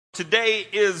Today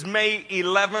is May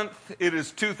 11th. It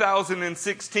is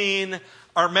 2016.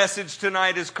 Our message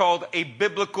tonight is called A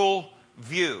Biblical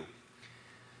View.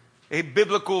 A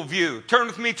Biblical View. Turn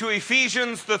with me to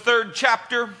Ephesians, the 3rd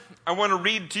chapter. I want to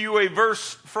read to you a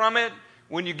verse from it.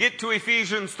 When you get to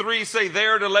Ephesians 3, say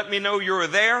there to let me know you're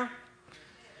there.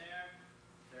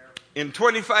 In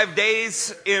 25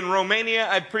 days in Romania,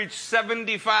 I preached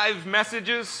 75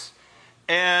 messages.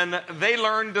 And they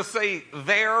learned to say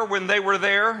there when they were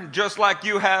there, just like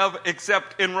you have,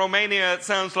 except in Romania it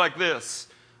sounds like this.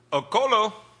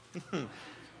 Acolo.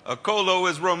 Acolo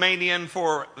is Romanian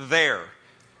for there.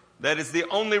 That is the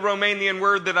only Romanian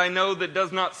word that I know that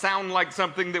does not sound like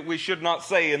something that we should not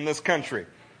say in this country.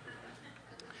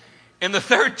 In the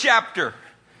 3rd chapter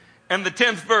and the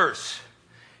 10th verse,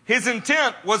 his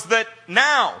intent was that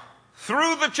now,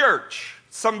 through the church,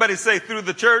 somebody say through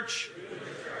the church.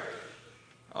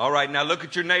 All right, now look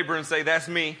at your neighbor and say, that's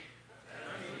me.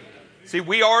 See,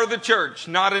 we are the church,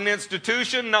 not an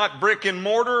institution, not brick and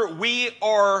mortar. We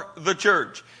are the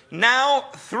church. Now,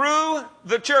 through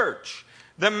the church,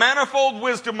 the manifold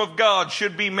wisdom of God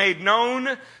should be made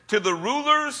known to the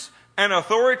rulers and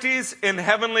authorities in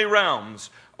heavenly realms,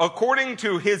 according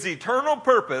to his eternal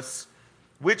purpose,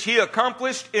 which he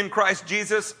accomplished in Christ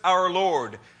Jesus our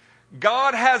Lord.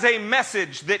 God has a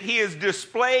message that he is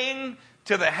displaying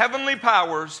to the heavenly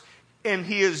powers, and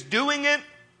he is doing it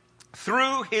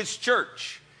through his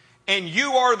church. And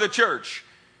you are the church.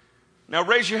 Now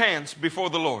raise your hands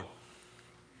before the Lord.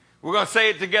 We're going to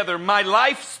say it together. My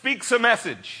life speaks a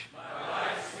message. My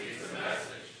life speaks a message.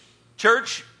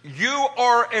 Church, you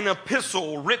are an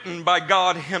epistle written by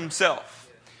God himself.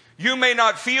 You may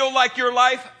not feel like your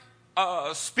life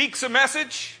speaks a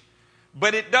message,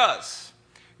 but it does.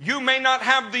 You may not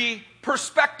have the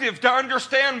perspective to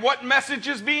understand what message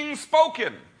is being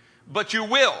spoken, but you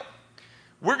will.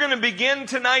 We're going to begin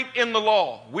tonight in the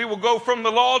law. We will go from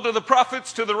the law to the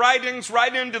prophets to the writings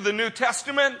right into the New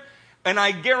Testament, and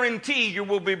I guarantee you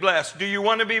will be blessed. Do you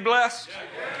want to be blessed?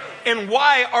 Yes. And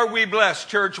why are we blessed,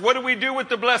 church? What do we do with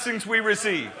the blessings we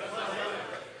receive?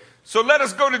 So let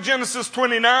us go to Genesis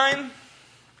 29.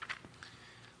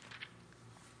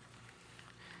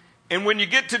 And when you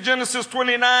get to Genesis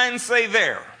 29, say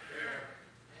there.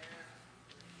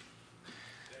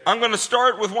 I'm going to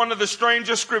start with one of the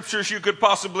strangest scriptures you could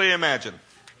possibly imagine.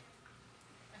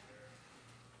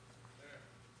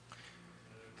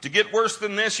 To get worse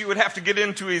than this, you would have to get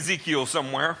into Ezekiel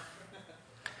somewhere.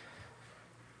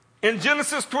 In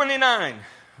Genesis 29,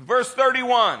 verse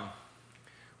 31,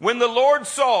 when the Lord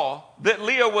saw that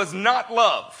Leah was not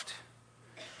loved,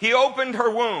 he opened her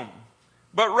womb,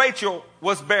 but Rachel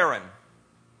was barren.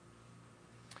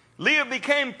 Leah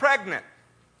became pregnant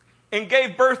and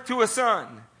gave birth to a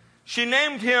son. She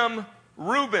named him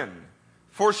Reuben,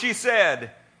 for she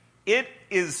said, it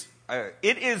is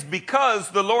because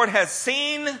the Lord has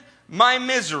seen my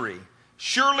misery.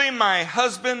 Surely my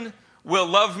husband will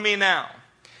love me now.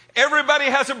 Everybody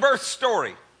has a birth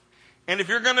story. And if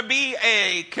you're going to be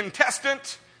a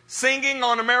contestant singing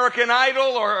on American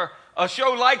Idol or a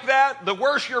show like that, the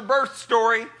worse your birth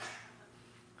story,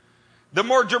 the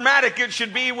more dramatic it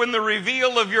should be when the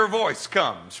reveal of your voice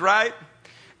comes, right?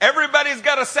 Everybody's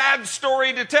got a sad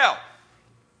story to tell.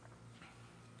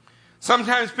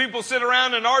 Sometimes people sit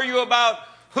around and argue about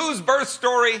whose birth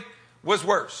story was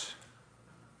worse.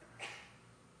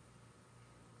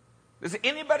 Does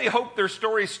anybody hope their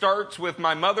story starts with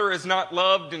my mother is not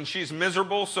loved and she's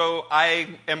miserable, so I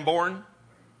am born?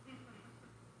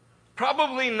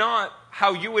 Probably not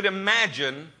how you would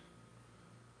imagine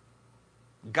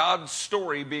God's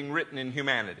story being written in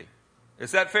humanity. Is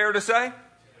that fair to say?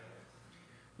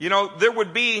 You know, there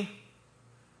would be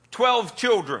 12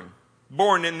 children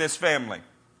born in this family.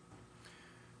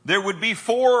 There would be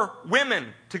 4 women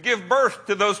to give birth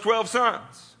to those 12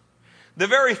 sons. The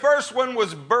very first one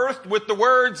was birthed with the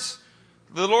words,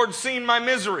 the Lord's seen my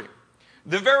misery.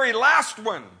 The very last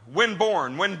one, when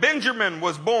born, when Benjamin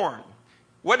was born,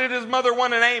 what did his mother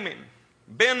want to name him?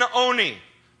 Ben-Oni,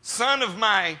 son of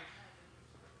my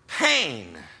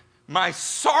pain, my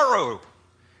sorrow.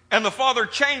 And the father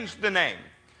changed the name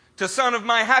to son of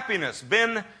my happiness,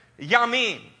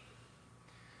 Ben-Yamin.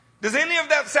 Does any of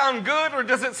that sound good, or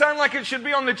does it sound like it should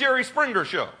be on the Jerry Springer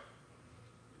show?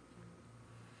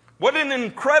 What an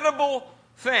incredible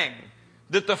thing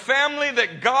that the family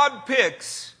that God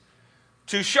picks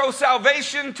to show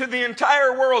salvation to the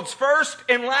entire world's first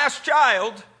and last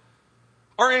child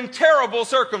are in terrible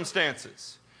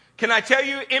circumstances. Can I tell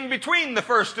you, in between the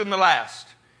first and the last,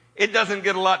 it doesn't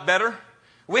get a lot better.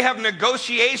 We have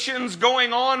negotiations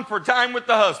going on for time with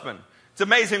the husband. It's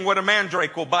amazing what a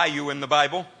mandrake will buy you in the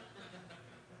Bible.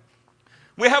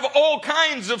 We have all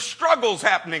kinds of struggles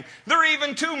happening. There are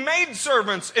even 2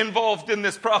 maidservants involved in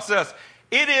this process.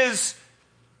 It is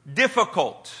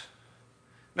difficult.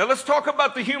 Now let's talk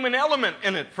about the human element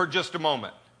in it for just a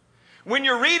moment. When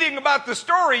you're reading about the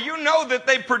story, you know that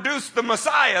they produced the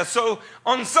Messiah. So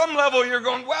on some level you're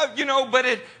going, well,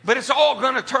 but it's all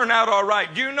going to turn out all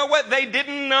right. Do you know what they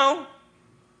didn't know?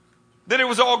 That it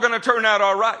was all going to turn out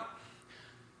all right.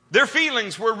 Their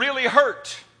feelings were really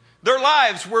hurt. Their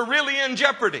lives were really in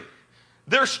jeopardy.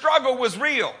 Their struggle was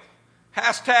real.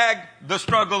 Hashtag, the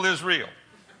struggle is real.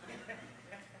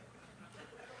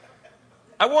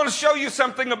 I want to show you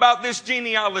something about this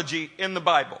genealogy in the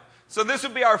Bible. So this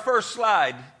would be our first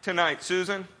slide tonight,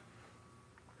 Susan.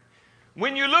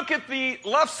 When you look at the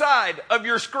left side of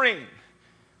your screen,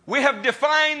 we have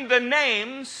defined the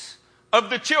names of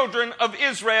the children of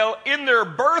Israel in their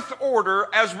birth order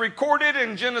as recorded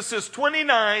in Genesis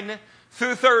 29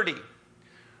 through 30.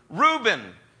 Reuben,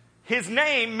 his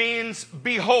name means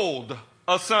behold,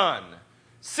 a son.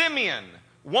 Simeon,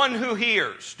 one who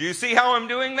hears. Do you see how I'm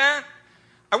doing that?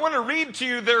 I want to read to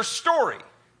you their story.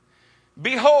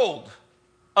 Behold,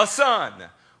 a son,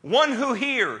 one who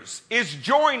hears, is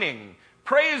joining.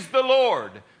 Praise the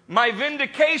Lord. My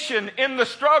vindication in the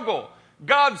struggle.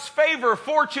 God's favor,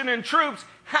 fortune, and troops.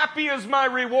 Happy is my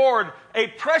reward. A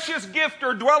precious gift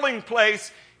or dwelling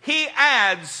place. He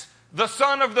adds the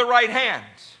son of the right hand.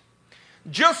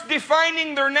 Just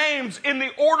defining their names in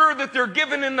the order that they're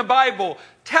given in the Bible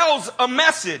tells a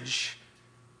message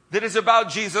that is about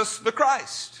Jesus the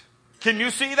Christ. Can you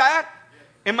see that?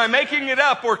 Am I making it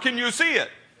up, or can you see it?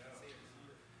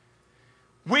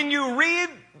 When you read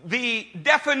the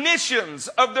definitions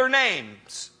of their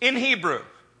names in Hebrew,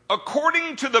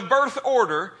 according to the birth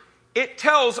order, it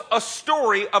tells a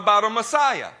story about a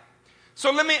Messiah.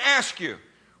 So let me ask you,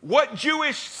 what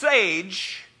Jewish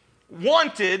sage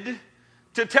wanted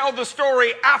to tell the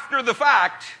story after the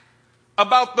fact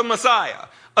about the Messiah?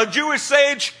 A Jewish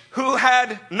sage who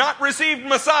had not received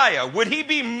Messiah, would he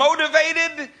be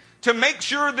motivated to make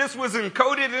sure this was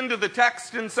encoded into the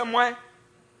text in some way?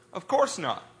 Of course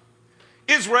not.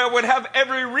 Israel would have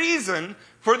every reason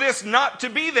for this not to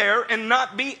be there and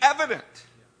not be evident.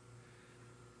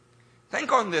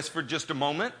 Think on this for just a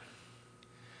moment.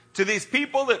 To these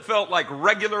people, it felt like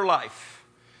regular life.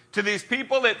 To these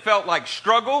people, it felt like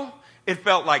struggle. It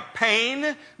felt like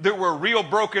pain. There were real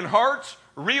broken hearts,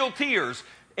 real tears.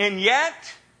 And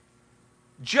yet,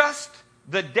 just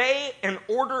the day and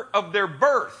order of their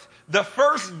birth, the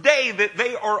first day that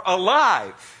they are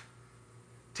alive,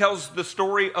 tells the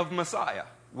story of Messiah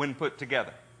when put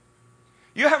together.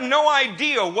 You have no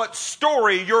idea what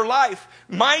story your life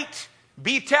might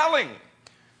be telling.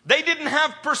 They didn't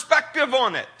have perspective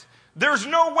on it. There's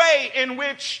no way in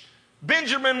which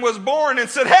Benjamin was born and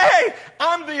said, hey,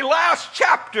 I'm the last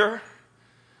chapter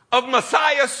of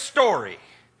Messiah's story.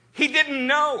 He didn't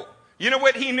know. You know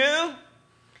what he knew?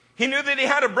 He knew that he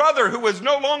had a brother who was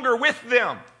no longer with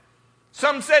them.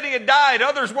 Some said he had died.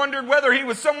 Others wondered whether he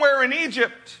was somewhere in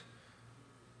Egypt.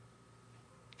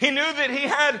 He knew that he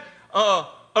had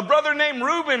a brother named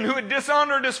Reuben who had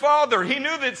dishonored his father. He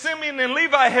knew that Simeon and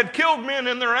Levi had killed men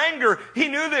in their anger. He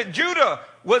knew that Judah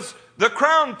was the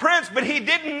crown prince, but he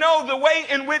didn't know the way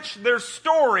in which their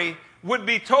story would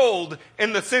be told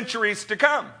in the centuries to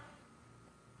come.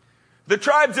 The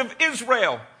tribes of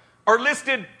Israel are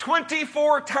listed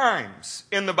 24 times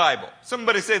in the Bible.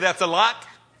 Somebody say that's a lot.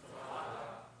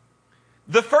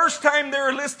 The first time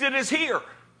they're listed is here.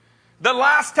 The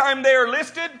last time they are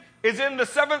listed is in the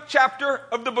 7th chapter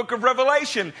of the book of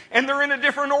Revelation, and they're in a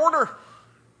different order.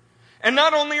 And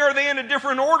not only are they in a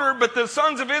different order, but the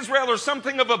sons of Israel are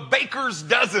something of a baker's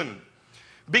dozen,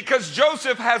 because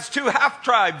Joseph has 2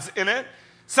 half-tribes in it.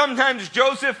 Sometimes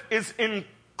Joseph is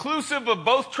inclusive of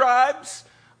both tribes.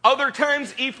 Other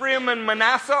times Ephraim and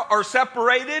Manasseh are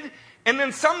separated. And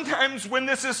then sometimes when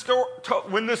this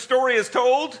story is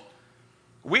told,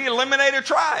 we eliminate a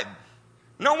tribe.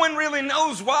 No one really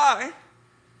knows why,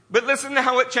 but listen to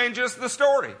how it changes the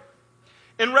story.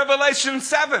 In Revelation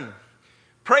 7,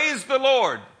 praise the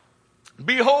Lord.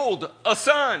 Behold, a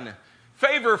son,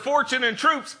 favor, fortune, and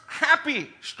troops, happy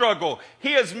struggle.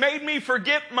 He has made me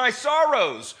forget my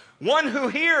sorrows. One who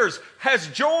hears has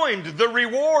joined the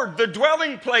reward, the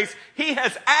dwelling place. He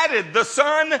has added the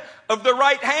son of the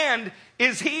right hand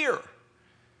is here.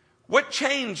 What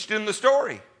changed in the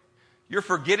story? You're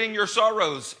forgetting your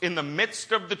sorrows in the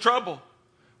midst of the trouble.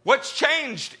 What's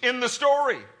changed in the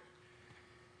story?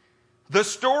 The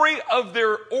story of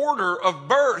their order of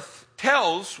birth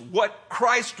tells what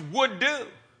Christ would do.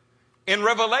 In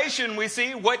Revelation, we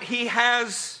see what he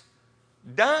has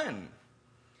done.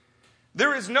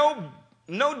 There is no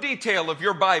no detail of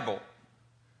your Bible,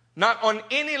 not on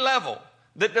any level,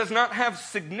 that does not have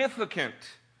significant,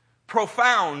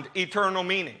 profound, eternal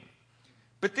meaning.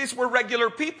 But these were regular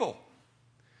people.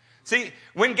 See,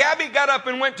 when Gabby got up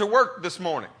and went to work this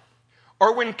morning,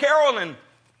 or when Carolyn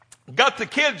got the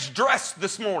kids dressed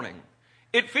this morning,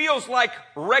 it feels like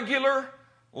regular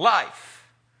life.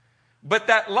 But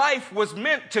that life was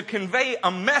meant to convey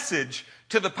a message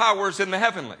to the powers in the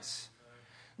heavenlies.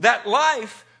 That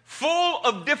life, full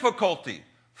of difficulty,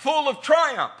 full of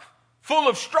triumph, full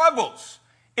of struggles,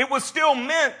 it was still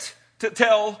meant to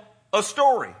tell a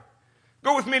story.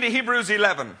 Go with me to Hebrews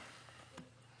 11.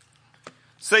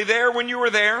 Say there when you were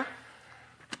there.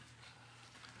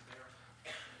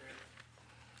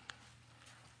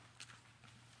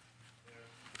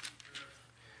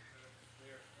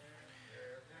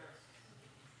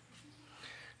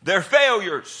 Their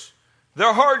failures,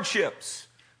 their hardships,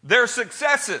 their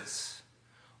successes,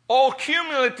 all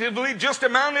cumulatively just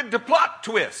amounted to plot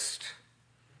twist.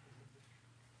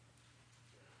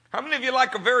 How many of you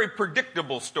like a very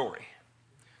predictable story?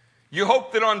 You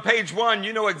hope that on page 1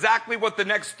 you know exactly what the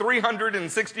next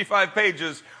 365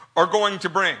 pages are going to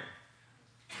bring.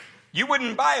 You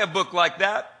wouldn't buy a book like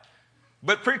that,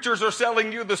 but preachers are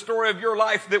selling you the story of your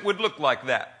life that would look like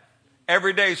that.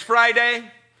 Every day's Friday.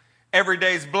 Every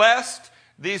day's blessed.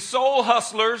 These soul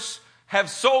hustlers have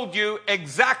sold you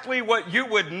exactly what you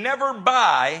would never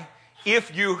buy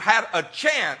if you had a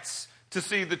chance to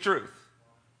see the truth.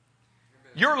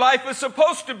 Your life is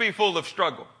supposed to be full of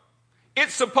struggle.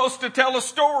 It's supposed to tell a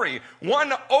story,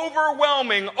 one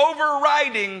overwhelming,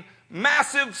 overriding,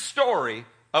 massive story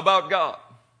about God.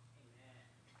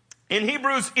 In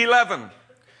Hebrews 11,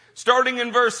 starting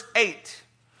in verse 8,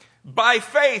 by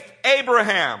faith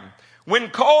Abraham,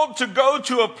 when called to go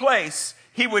to a place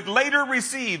he would later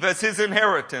receive as his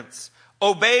inheritance,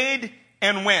 obeyed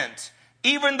and went,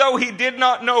 even though he did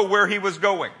not know where he was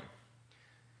going.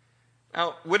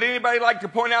 Now, would anybody like to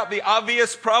point out the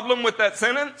obvious problem with that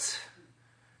sentence?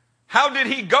 How did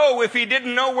he go if he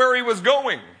didn't know where he was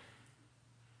going?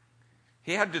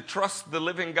 He had to trust the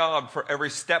living God for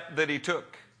every step that he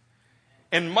took.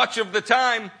 And much of the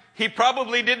time, he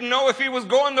probably didn't know if he was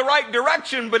going the right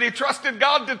direction, but he trusted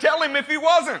God to tell him if he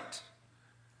wasn't.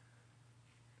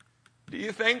 Do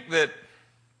you think that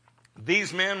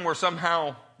these men were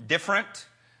somehow different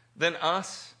than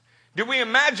us? Do we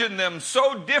imagine them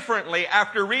so differently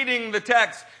after reading the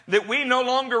text that we no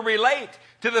longer relate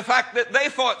to the fact that they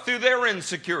fought through their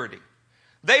insecurity?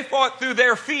 They fought through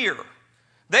their fear.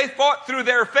 They fought through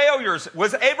their failures.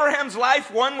 Was Abraham's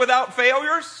life one without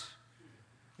failures?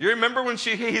 You remember when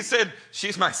he said,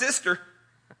 she's my sister?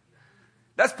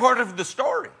 That's part of the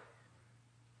story.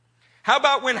 How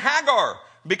about when Hagar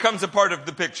becomes a part of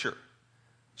the picture?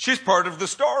 She's part of the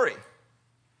story.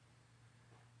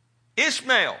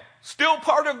 Ishmael, still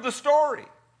part of the story.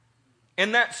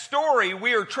 In that story,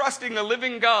 we are trusting a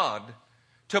living God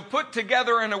to put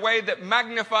together in a way that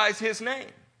magnifies his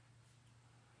name.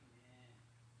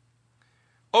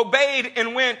 Obeyed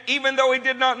and went, even though he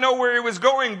did not know where he was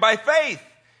going, by faith.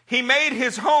 He made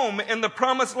his home in the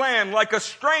promised land like a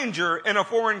stranger in a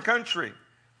foreign country.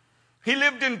 He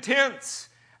lived in tents,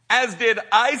 as did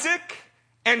Isaac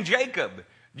and Jacob.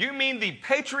 Do you mean the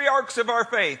patriarchs of our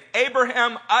faith,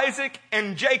 Abraham, Isaac,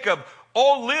 and Jacob,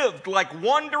 all lived like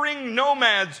wandering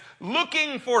nomads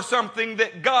looking for something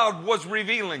that God was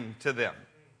revealing to them?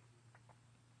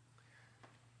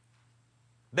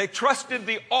 They trusted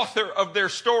the author of their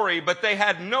story, but they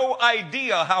had no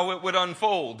idea how it would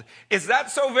unfold. Is that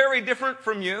so very different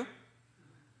from you?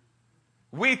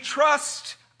 We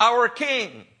trust our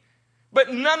King,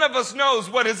 but none of us knows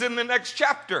what is in the next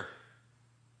chapter.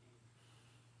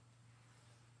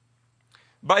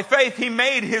 By faith, he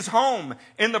made his home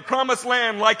in the promised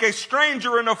land like a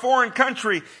stranger in a foreign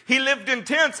country. He lived in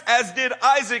tents, as did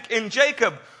Isaac and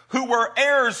Jacob, who were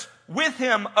heirs with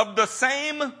him of the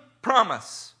same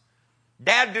promise.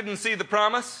 Dad didn't see the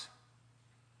promise.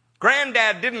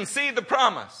 Granddad didn't see the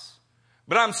promise.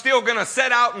 But I'm still going to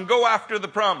set out and go after the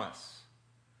promise.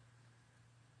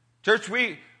 Church,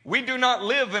 we do not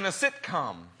live in a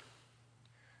sitcom.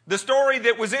 The story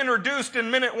that was introduced in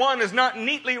minute 1 is not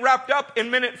neatly wrapped up in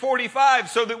minute 45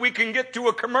 so that we can get to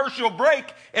a commercial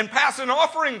break and pass an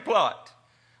offering plot.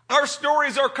 Our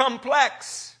stories are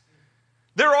complex.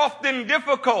 They're often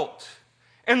difficult.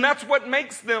 And that's what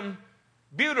makes them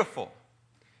beautiful.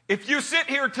 If you sit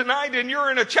here tonight and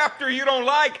you're in a chapter you don't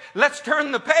like, let's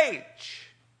turn the page.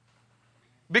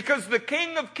 Because the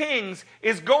King of Kings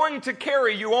is going to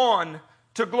carry you on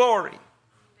to glory.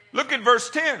 Look at verse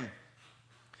 10.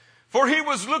 For he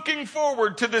was looking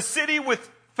forward to the city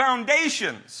with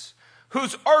foundations,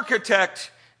 whose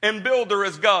architect and builder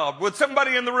is God. Would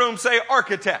somebody in the room say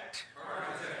architect?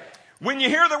 Architect. When you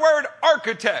hear the word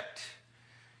architect,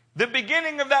 the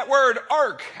beginning of that word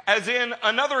arch, as in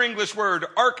another English word,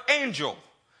 archangel,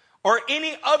 or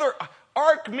any other,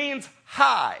 arch means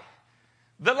high.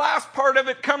 The last part of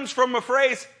it comes from a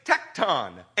phrase,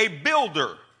 tecton, a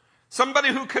builder, somebody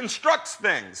who constructs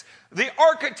things. The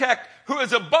architect who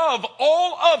is above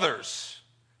all others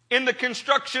in the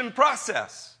construction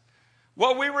process.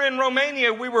 While we were in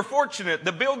Romania, we were fortunate.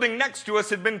 The building next to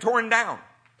us had been torn down.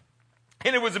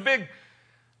 And it was a big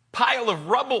pile of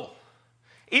rubble.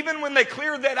 Even when they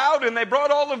cleared that out and they brought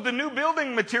all of the new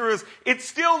building materials, it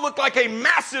still looked like a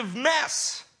massive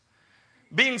mess.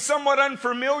 Being somewhat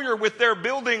unfamiliar with their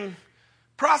building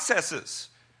processes,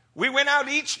 we went out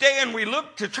each day and we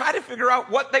looked to try to figure out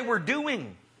what they were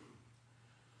doing.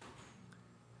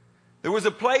 There was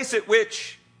a place at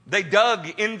which they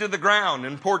dug into the ground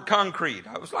and poured concrete.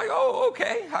 I was like, oh,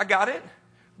 okay, I got it.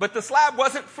 But the slab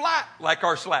wasn't flat like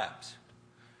our slabs.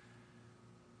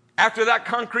 After that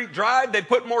concrete dried, they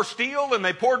put more steel and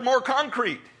they poured more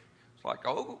concrete. It's like,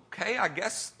 oh, okay, I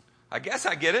guess I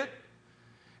get it.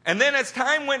 And then as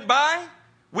time went by,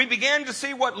 we began to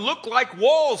see what looked like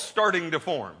walls starting to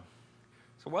form.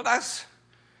 So, well, that's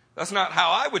not how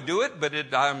I would do it, but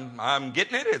I'm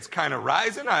getting it. It's kind of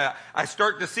rising. I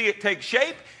start to see it take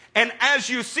shape. And as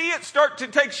you see it start to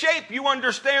take shape, you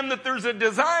understand that there's a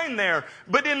design there.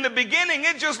 But in the beginning,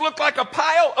 it just looked like a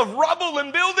pile of rubble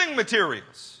and building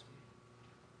materials.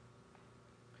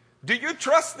 Do you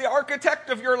trust the architect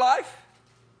of your life?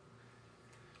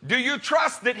 Do you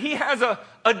trust that he has a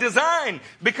design?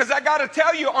 Because I got to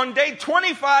tell you, on day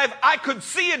 25, I could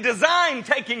see a design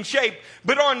taking shape.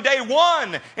 But on day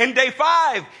 1 and day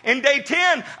 5 and day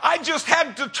 10, I just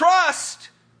had to trust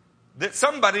that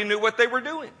somebody knew what they were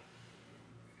doing.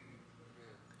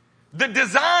 The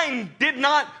design did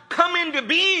not come into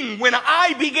being when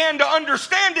I began to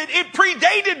understand it. It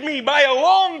predated me by a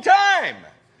long time.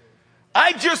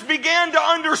 I just began to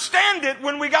understand it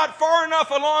when we got far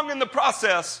enough along in the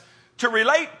process to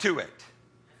relate to it.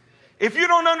 If you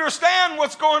don't understand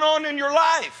what's going on in your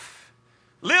life,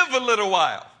 live a little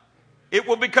while. It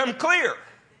will become clear.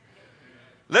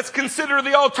 Let's consider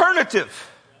the alternative.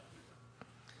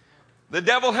 The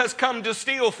devil has come to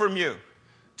steal from you,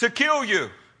 to kill you,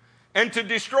 and to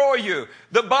destroy you.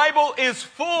 The Bible is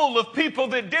full of people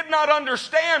that did not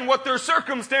understand what their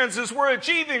circumstances were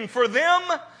achieving for them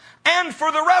and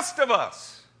for the rest of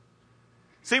us.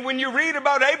 See, when you read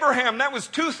about Abraham, that was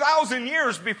 2,000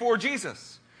 years before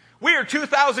Jesus. We are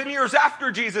 2,000 years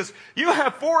after Jesus. You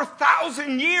have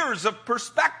 4,000 years of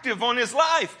perspective on his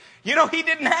life. You know, he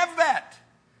didn't have that.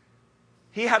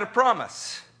 He had a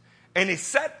promise. And he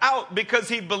set out because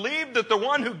he believed that the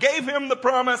one who gave him the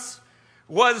promise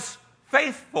was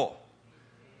faithful.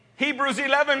 Hebrews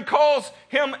 11 calls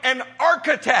him an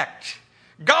architect.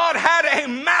 God had a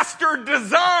master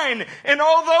design, and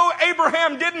although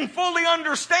Abraham didn't fully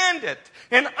understand it,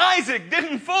 and Isaac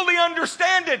didn't fully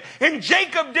understand it, and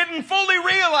Jacob didn't fully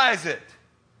realize it,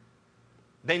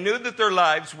 they knew that their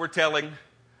lives were telling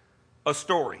a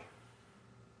story.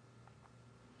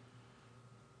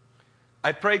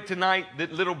 I pray tonight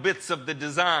that little bits of the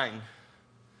design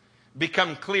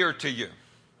become clear to you.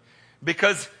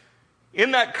 Because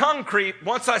in that concrete,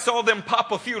 once I saw them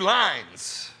pop a few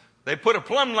lines, they put a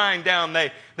plumb line down,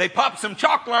 they popped some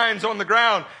chalk lines on the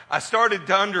ground, I started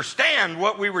to understand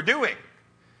what we were doing.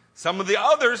 Some of the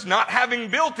others, not having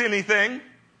built anything,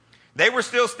 they were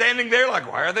still standing there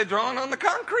like, why are they drawing on the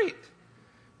concrete?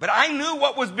 But I knew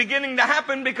what was beginning to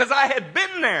happen because I had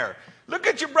been there. Look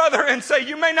at your brother and say,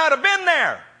 you may not have been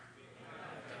there.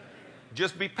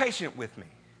 Just be patient with me.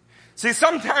 See,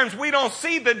 sometimes we don't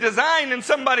see the design in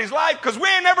somebody's life because we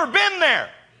ain't never been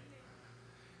there.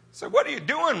 So what are you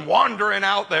doing wandering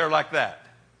out there like that?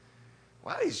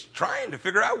 Well, he's trying to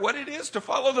figure out what it is to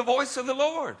follow the voice of the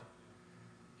Lord.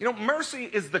 You know, mercy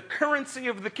is the currency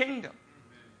of the kingdom.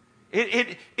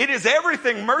 It is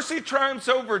everything. Mercy triumphs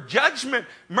over judgment.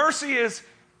 Mercy is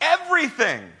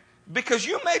everything. Because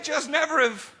you may just never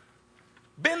have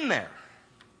been there.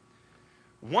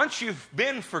 Once you've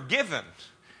been forgiven,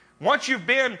 once you've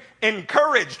been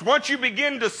encouraged, once you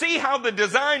begin to see how the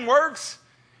design works,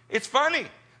 it's funny.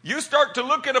 You start to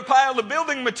look at a pile of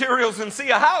building materials and see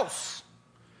a house,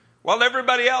 while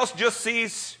everybody else just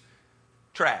sees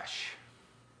trash.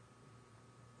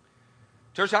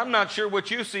 Church, I'm not sure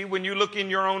what you see when you look in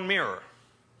your own mirror,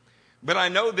 but I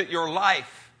know that your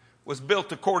life was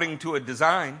built according to a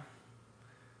design.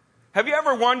 Have you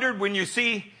ever wondered when you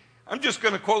see, I'm just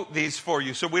going to quote these for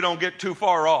you so we don't get too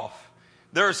far off.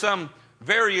 There are some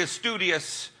very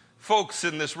studious folks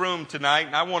in this room tonight,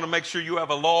 and I want to make sure you have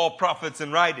a law, prophets,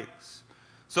 and writings.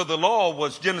 So the law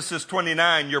was Genesis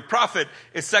 29. Your prophet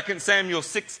is 2 Samuel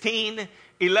 16,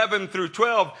 11 through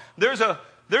 12. There's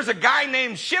a guy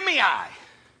named Shimei.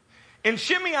 And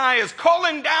Shimei is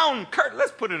calling down,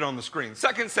 let's put it on the screen,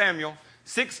 2 Samuel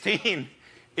 16,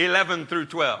 11 through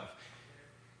 12.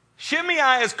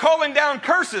 Shimei is calling down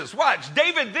curses. Watch.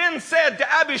 David then said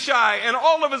to Abishai and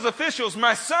all of his officials,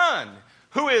 my son,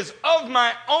 who is of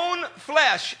my own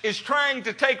flesh, is trying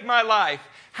to take my life.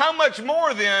 How much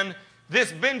more then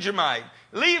this Benjamite?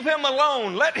 Leave him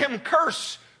alone. Let him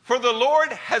curse, for the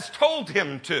Lord has told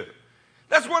him to.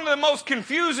 That's one of the most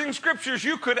confusing scriptures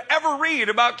you could ever read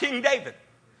about King David.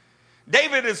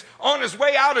 David is on his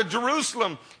way out of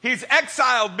Jerusalem. He's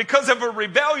exiled because of a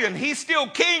rebellion. He's still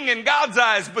king in God's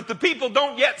eyes, but the people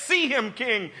don't yet see him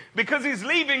king because he's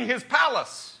leaving his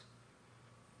palace.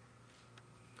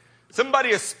 Somebody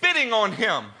is spitting on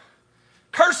him,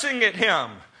 cursing at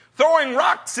him, throwing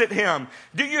rocks at him.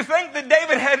 Do you think that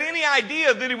David had any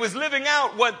idea that he was living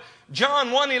out what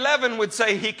John 1:11 would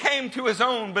say? He came to his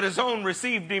own, but his own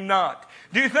received him not.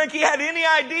 Do you think he had any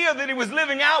idea that he was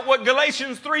living out what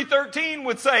Galatians 3:13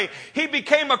 would say? He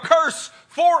became a curse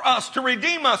for us to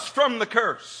redeem us from the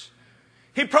curse.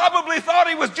 He probably thought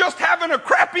he was just having a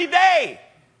crappy day.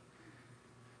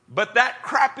 But that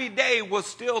crappy day was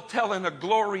still telling a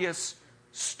glorious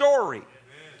story.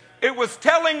 It was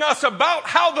telling us about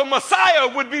how the Messiah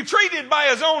would be treated by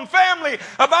his own family,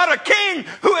 about a king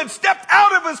who had stepped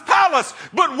out of his palace,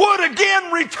 but would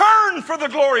again return for the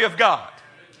glory of God.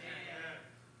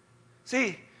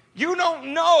 See, you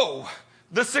don't know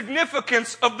the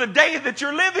significance of the day that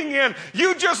you're living in.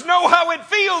 You just know how it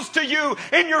feels to you,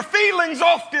 and your feelings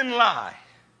often lie.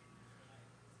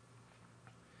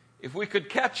 If we could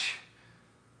catch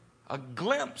a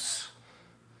glimpse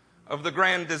of the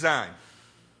grand design,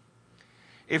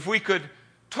 if we could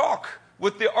talk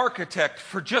with the architect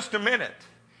for just a minute,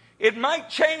 it might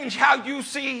change how you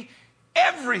see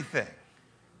everything.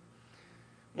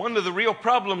 One of the real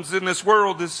problems in this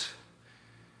world is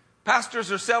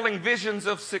pastors are selling visions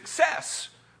of success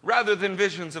rather than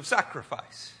visions of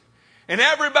sacrifice. And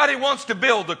everybody wants to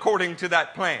build according to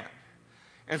that plan.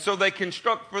 And so they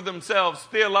construct for themselves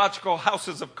theological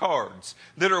houses of cards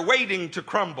that are waiting to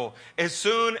crumble as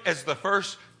soon as the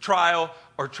first trial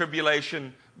or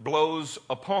tribulation blows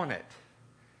upon it.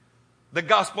 The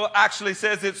gospel actually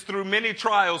says it's through many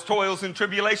trials, toils, and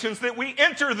tribulations that we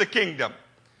enter the kingdom.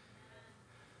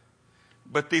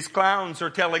 But these clowns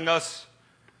are telling us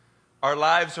our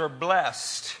lives are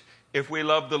blessed if we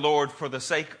love the Lord for the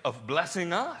sake of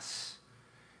blessing us.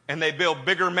 And they build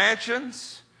bigger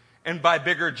mansions and buy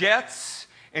bigger jets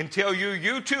and tell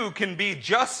you too can be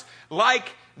just like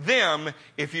them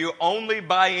if you only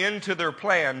buy into their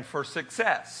plan for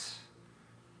success.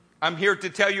 I'm here to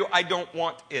tell you I don't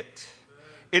want it.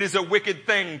 It is a wicked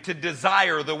thing to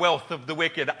desire the wealth of the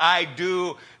wicked. I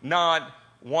do not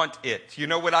want it. You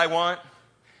know what I want?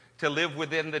 To live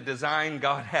within the design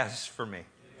God has for me.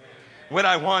 What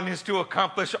I want is to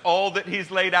accomplish all that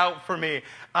He's laid out for me.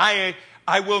 I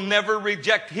will never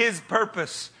reject His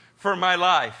purpose for my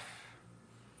life,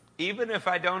 even if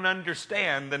I don't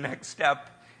understand the next step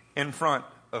in front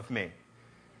of me.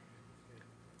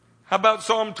 How about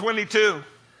Psalm 22,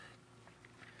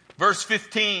 verse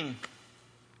 15?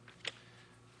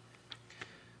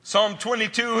 Psalm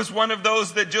 22 is one of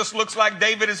those that just looks like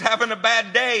David is having a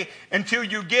bad day until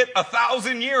you get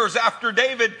 1,000 years after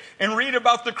David and read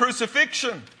about the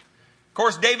crucifixion. Of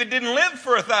course, David didn't live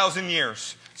for 1,000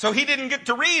 years, so he didn't get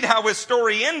to read how his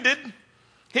story ended.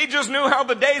 He just knew how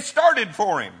the day started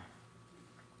for him.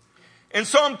 In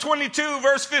Psalm 22,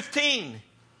 verse 15,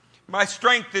 my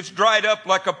strength is dried up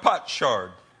like a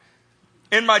potsherd,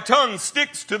 and my tongue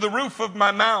sticks to the roof of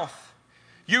my mouth.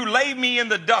 You lay me in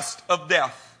the dust of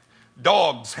death.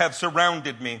 Dogs have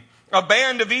surrounded me. A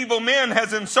band of evil men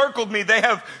has encircled me. They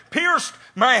have pierced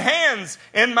my hands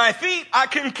and my feet. I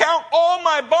can count all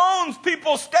my bones.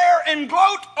 People stare and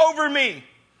gloat over me.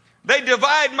 They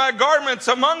divide my garments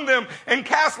among them and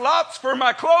cast lots for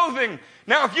my clothing.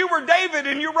 Now, if you were David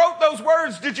and you wrote those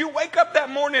words, did you wake up that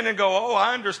morning and go, oh,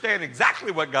 I understand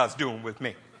exactly what God's doing with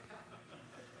me?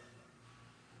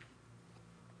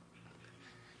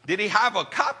 Did he have a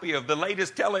copy of the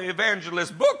latest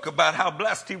televangelist book about how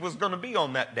blessed he was going to be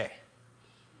on that day?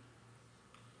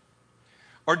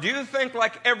 Or do you think,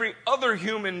 like every other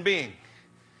human being,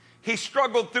 he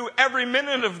struggled through every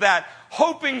minute of that,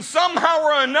 hoping somehow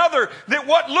or another that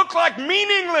what looked like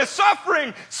meaningless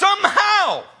suffering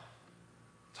somehow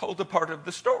told a part of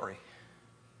the story?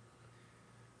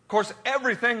 Of course,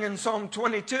 everything in Psalm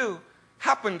 22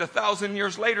 happened 1,000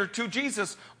 years later to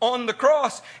Jesus on the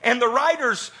cross. And the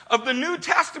writers of the New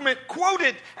Testament quote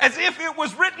it as if it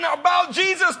was written about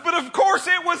Jesus, but of course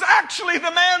it was actually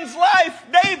the man's life,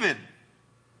 David.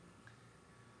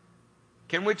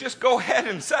 Can we just go ahead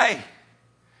and say,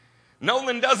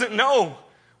 Nolan doesn't know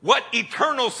what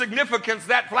eternal significance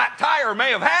that flat tire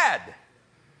may have had.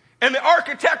 And the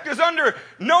architect is under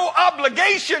no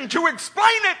obligation to explain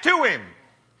it to him.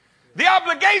 The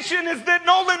obligation is that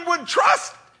Nolan would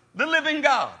trust the living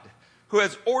God who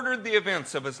has ordered the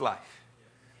events of his life.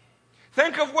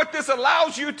 Think of what this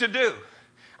allows you to do.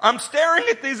 I'm staring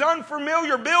at these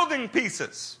unfamiliar building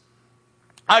pieces.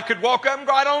 I could walk up and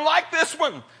go, I don't like this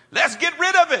one. Let's get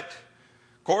rid of it.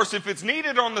 Of course, if it's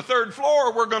needed on the 3rd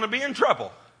floor, we're going to be in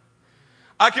trouble.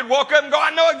 I could walk up and go, I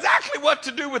know exactly what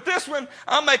to do with this one.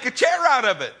 I'll make a chair out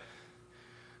of it.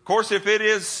 Of course, if it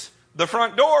is the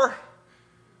front door,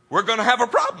 we're going to have a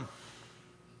problem.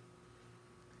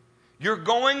 You're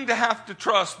going to have to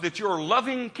trust that your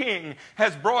loving King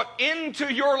has brought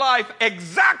into your life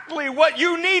exactly what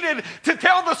you needed to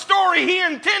tell the story He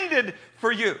intended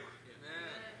for you.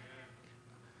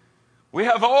 We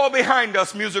have all behind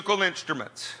us musical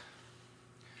instruments.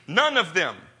 None of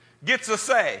them gets a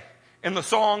say in the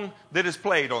song that is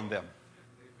played on them.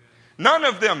 None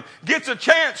of them gets a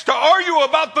chance to argue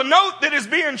about the note that is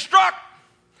being struck.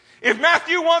 If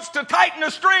Matthew wants to tighten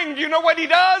a string, do you know what he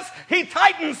does? He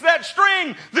tightens that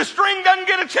string. The string doesn't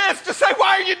get a chance to say,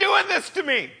 why are you doing this to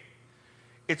me?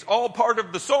 It's all part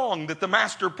of the song that the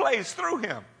master plays through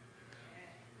him.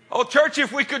 Oh, church,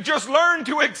 if we could just learn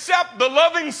to accept the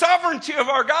loving sovereignty of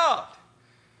our God.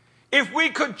 If we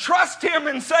could trust Him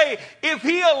and say, if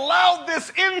He allowed this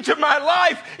into my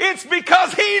life, it's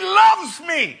because He loves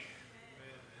me.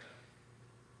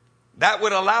 That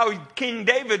would allow King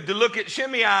David to look at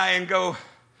Shimei and go,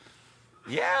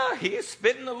 yeah, he's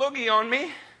spitting a loogie on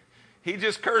me. He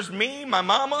just cursed me, my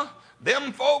mama,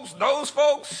 them folks, those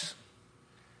folks.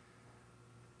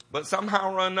 But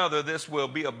somehow or another, this will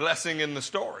be a blessing in the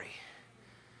story.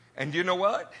 And you know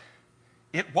what?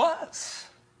 It was.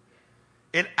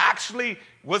 It actually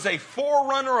was a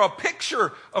forerunner, a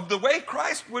picture of the way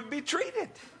Christ would be treated.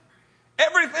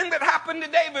 Everything that happened to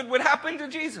David would happen to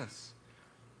Jesus.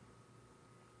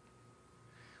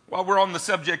 While we're on the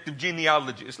subject of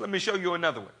genealogies, let me show you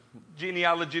another one.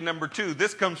 Genealogy number 2.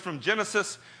 This comes from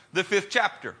Genesis, the 5th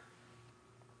chapter.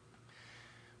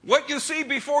 What you see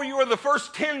before you are the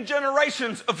first 10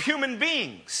 generations of human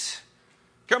beings.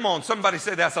 Come on, somebody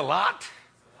say that's a lot.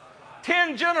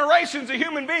 10 generations of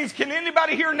human beings. Can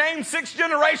anybody here name 6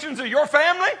 generations of your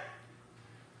family?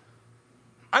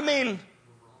 I mean,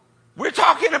 we're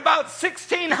talking about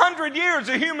 1,600 years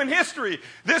of human history.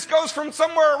 This goes from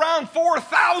somewhere around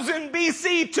 4,000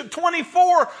 BC to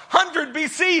 2,400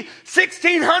 BC,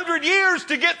 1,600 years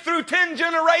to get through 10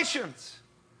 generations.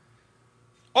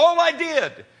 All I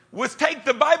did was take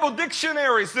the Bible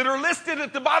dictionaries that are listed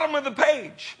at the bottom of the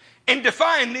page and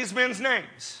define these men's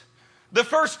names. The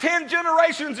first 10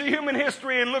 generations of human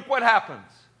history, and look what happens.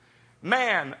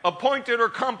 Man, appointed or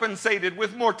compensated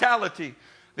with mortality.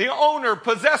 The owner,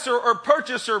 possessor, or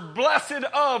purchaser, blessed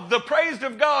of, the praised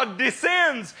of God,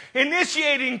 descends,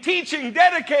 initiating, teaching,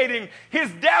 dedicating.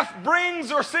 His death brings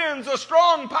or sends a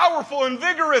strong, powerful, and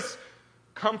vigorous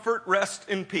comfort, rest,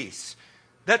 and peace.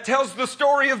 That tells the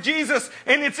story of Jesus,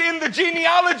 and it's in the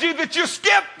genealogy that you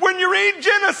skip when you read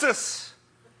Genesis.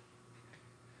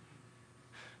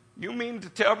 You mean to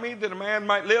tell me that a man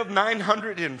might live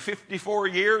 954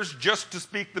 years just to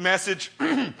speak the message?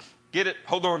 Get it?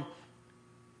 Hold on.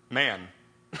 Man.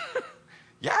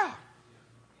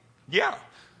 Yeah.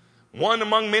 One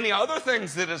among many other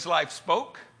things that his life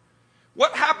spoke.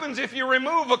 What happens if you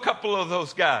remove a couple of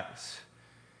those guys?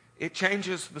 It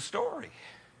changes the story.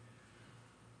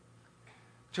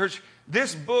 Church,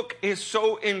 this book is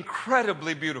so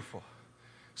incredibly beautiful,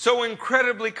 so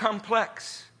incredibly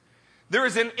complex. There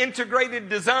is an integrated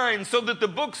design so that the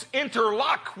books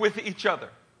interlock with each other.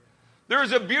 There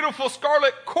is a beautiful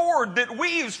scarlet cord that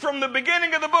weaves from the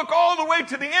beginning of the book all the way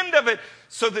to the end of it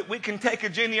so that we can take a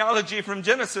genealogy from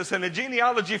Genesis and a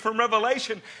genealogy from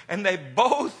Revelation, and they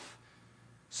both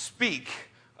speak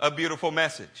a beautiful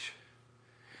message.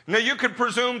 Now, you could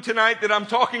presume tonight that I'm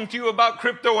talking to you about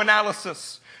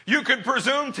cryptoanalysis. You could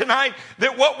presume tonight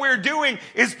that what we're doing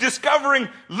is discovering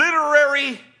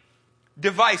literary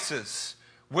devices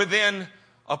within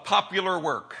a popular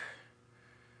work.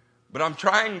 But I'm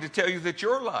trying to tell you that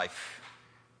your life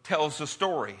tells a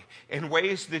story in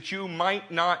ways that you might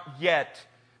not yet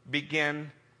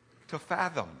begin to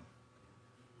fathom.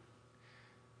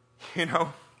 You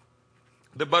know,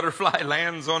 the butterfly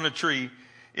lands on a tree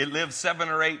It lives 7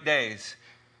 or 8 days,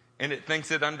 and it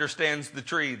thinks it understands the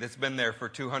tree that's been there for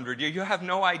 200 years. You have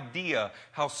no idea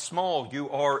how small you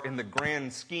are in the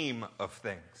grand scheme of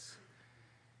things,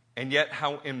 and yet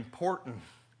how important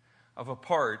of a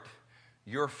part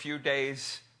your few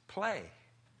days play.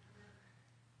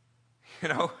 You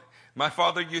know, my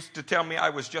father used to tell me I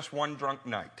was just one drunk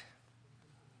night.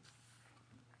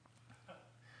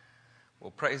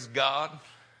 Well, praise God,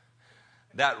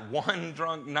 that one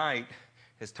drunk night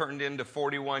has turned into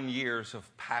 41 years of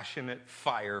passionate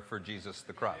fire for Jesus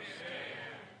the Christ.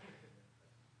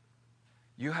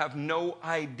 You have no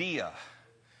idea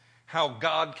how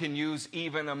God can use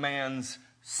even a man's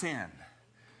sin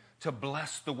to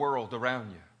bless the world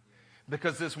around you.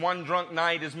 Because this one drunk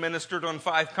night is ministered on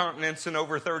 5 continents and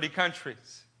over 30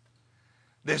 countries.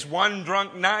 This one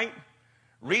drunk night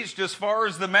reached as far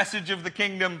as the message of the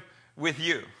kingdom with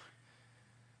you.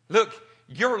 Look,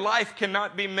 your life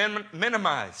cannot be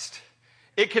minimized.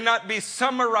 It cannot be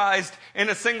summarized in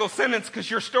a single sentence because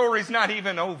your story's not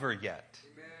even over yet.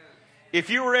 Amen. If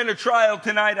you are in a trial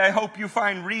tonight, I hope you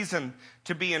find reason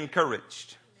to be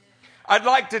encouraged. I'd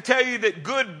like to tell you that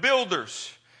good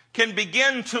builders can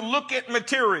begin to look at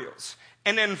materials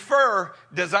and infer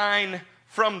design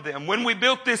from them. When we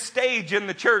built this stage in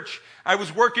the church, I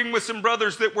was working with some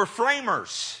brothers that were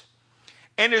framers.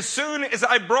 And as soon as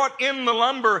I brought in the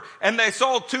lumber and they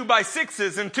saw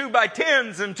 2x6s and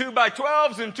 2x10s and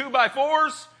 2x12s and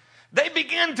 2x4s, they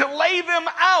began to lay them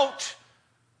out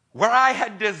where I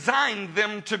had designed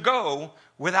them to go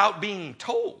without being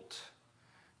told.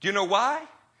 Do you know why?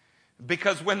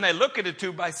 Because when they look at a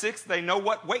 2x6, they know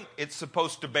what weight it's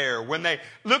supposed to bear. When they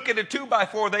look at a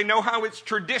 2x4, they know how it's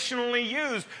traditionally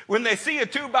used. When they see a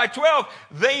 2x12,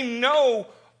 they know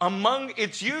among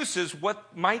its uses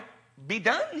what might be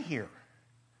done here.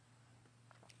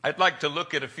 I'd like to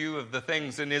look at a few of the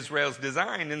things in Israel's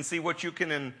design and see what you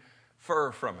can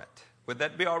infer from it. Would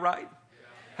that be all right? Yeah.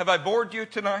 Have I bored you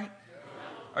tonight?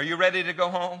 Yeah. Are you ready to go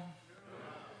home?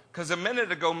 Because a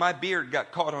minute ago, my beard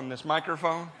got caught on this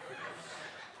microphone.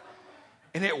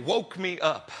 And it woke me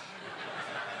up.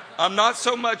 I'm not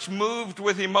so much moved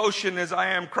with emotion as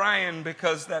I am crying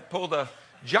because that pulled a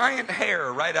giant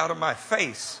hair right out of my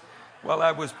face while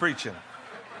I was preaching.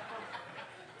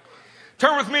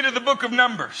 Turn with me to the book of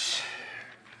Numbers.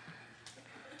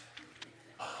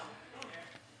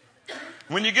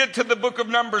 When you get to the book of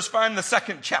Numbers, find the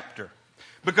 2nd chapter.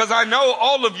 Because I know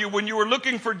all of you, when you were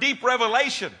looking for deep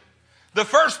revelation, the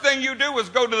first thing you do is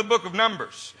go to the book of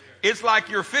Numbers. It's like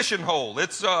your fishing hole.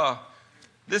 This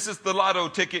is the lotto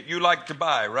ticket you like to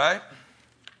buy, right?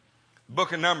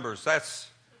 Book of Numbers.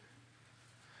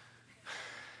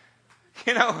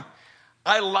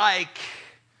 I like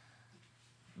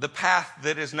the path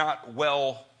that is not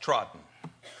well trodden.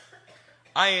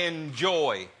 I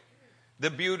enjoy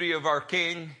the beauty of our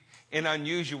King in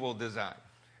unusual design.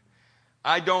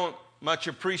 I don't much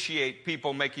appreciate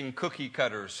people making cookie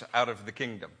cutters out of the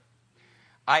kingdom.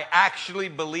 I actually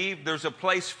believe there's a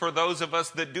place for those of us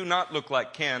that do not look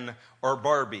like Ken or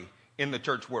Barbie in the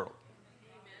church world.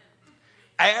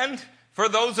 And for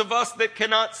those of us that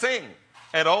cannot sing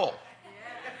at all.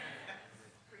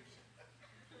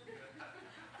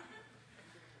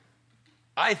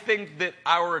 I think that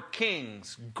our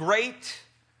King's great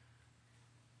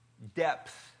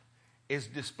depth is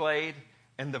displayed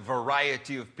in the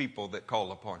variety of people that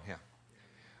call upon him.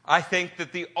 I think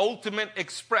that the ultimate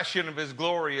expression of his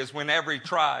glory is when every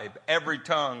tribe, every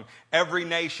tongue, every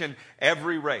nation,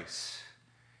 every race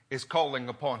is calling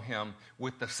upon him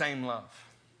with the same love.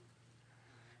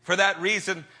 For that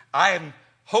reason, I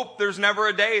hope there's never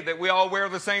a day that we all wear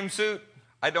the same suit.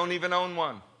 I don't even own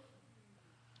one.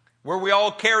 Where we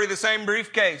all carry the same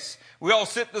briefcase. We all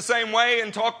sit the same way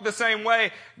and talk the same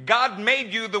way. God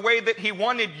made you the way that he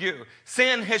wanted you.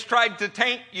 Sin has tried to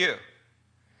taint you.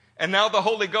 And now the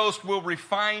Holy Ghost will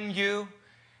refine you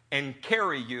and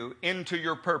carry you into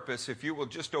your purpose if you will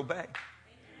just obey.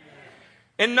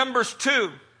 In Numbers 2,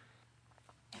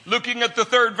 looking at the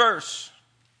 3rd verse.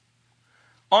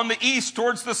 On the east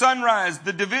towards the sunrise,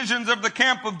 the divisions of the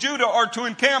camp of Judah are to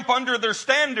encamp under their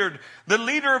standard. The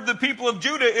leader of the people of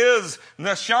Judah is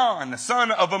Nahshon,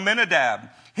 son of Amminadab.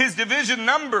 His division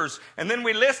numbers, and then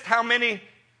we list how many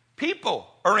people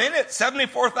are in it,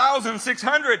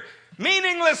 74,600.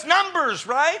 Meaningless numbers,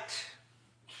 right?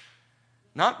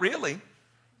 Not really.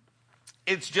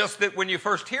 It's just that when you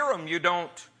first hear them, you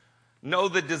don't know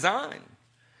the design.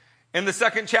 In the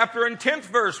 2nd chapter and 10th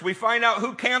verse, we find out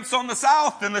who camps on the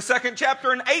south. In the 2nd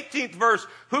chapter and 18th verse,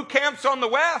 who camps on the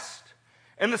west.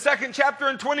 In the 2nd chapter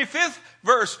and 25th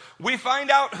verse, we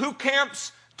find out who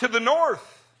camps to the north.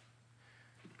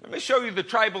 Let me show you the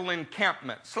tribal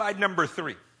encampment. Slide number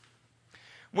 3.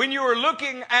 When you are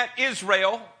looking at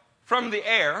Israel from the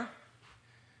air,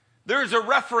 there's a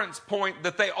reference point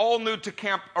that they all knew to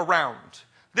camp around.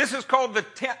 This is called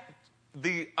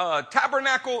the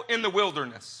tabernacle in the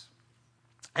wilderness.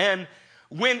 And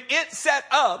when it's set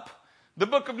up, the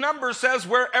book of Numbers says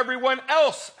where everyone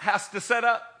else has to set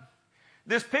up.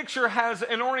 This picture has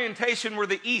an orientation where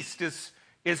the east is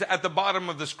at the bottom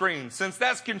of the screen. Since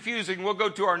that's confusing, we'll go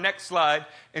to our next slide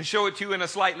and show it to you in a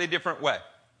slightly different way.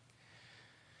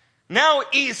 Now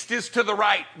east is to the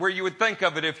right, where you would think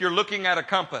of it if you're looking at a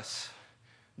compass.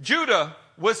 Judah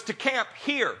was to camp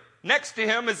here. Next to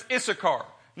him is Issachar.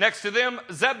 Next to them,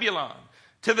 Zebulun.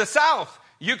 To the south,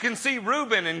 you can see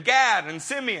Reuben and Gad and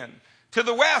Simeon. To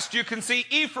the west, you can see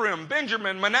Ephraim,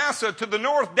 Benjamin, Manasseh. To the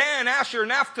north, Dan, Asher,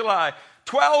 Naphtali.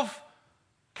 12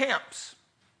 camps.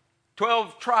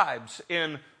 12 tribes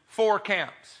in 4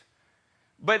 camps.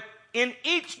 But in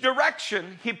each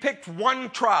direction, he picked one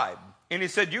tribe. And he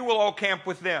said, you will all camp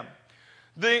with them.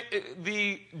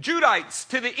 The Judites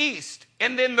to the east,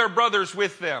 and then their brothers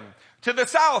with them. To the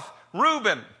south,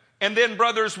 Reuben, and then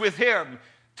brothers with him.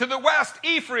 To the west,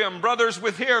 Ephraim, brothers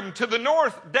with him. To the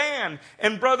north, Dan,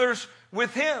 and brothers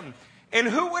with him. And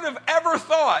who would have ever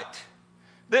thought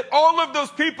that all of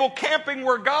those people camping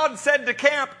where God said to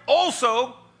camp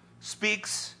also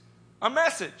speaks a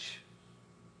message?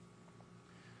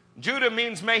 Judah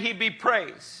means may he be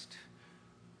praised.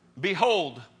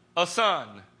 Behold, a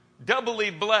son, doubly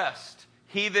blessed,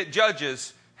 he that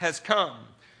judges has come.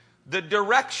 The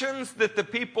directions that the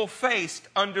people faced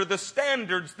under the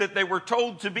standards that they were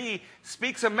told to be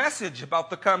speaks a message about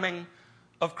the coming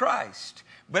of Christ.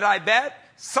 But I bet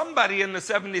somebody in the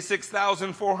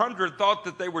 76,400 thought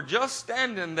that they were just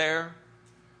standing there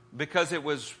because it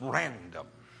was random.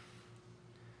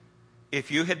 If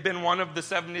you had been one of the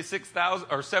 76,000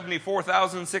 or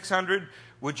 74,600,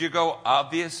 would you go,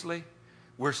 obviously,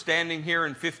 we're standing here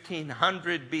in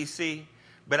 1500 BC,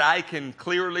 but I can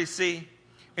clearly see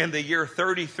in the year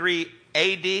 33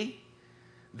 AD,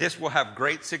 this will have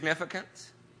great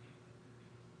significance?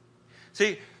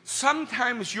 See,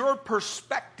 sometimes your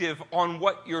perspective on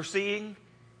what you're seeing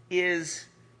is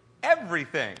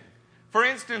everything. For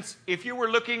instance, if you were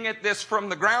looking at this from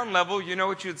the ground level, you know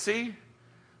what you'd see?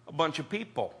 A bunch of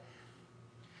people.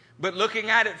 But looking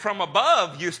at it from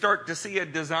above, you start to see a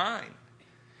design.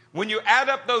 When you add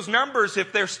up those numbers,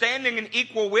 if they're standing in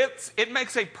equal widths, it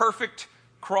makes a perfect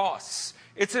cross.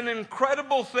 It's an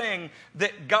incredible thing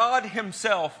that God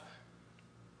himself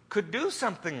could do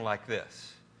something like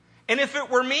this. And if it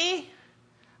were me,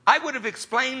 I would have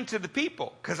explained to the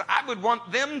people, because I would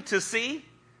want them to see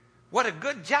what a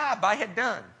good job I had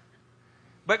done.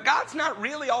 But God's not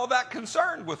really all that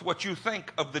concerned with what you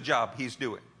think of the job he's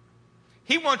doing.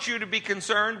 He wants you to be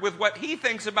concerned with what he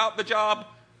thinks about the job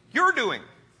you're doing.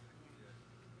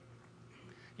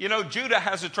 You know, Judah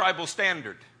has a tribal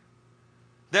standard.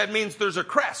 That means there's a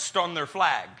crest on their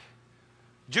flag.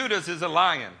 Judah's is a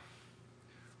lion.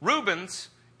 Reuben's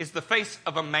is the face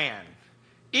of a man.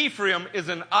 Ephraim is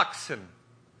an oxen.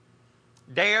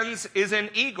 Dan's is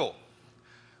an eagle.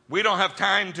 We don't have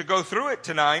time to go through it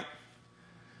tonight,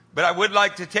 but I would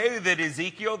like to tell you that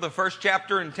Ezekiel, the 1st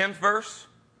chapter and 10th verse,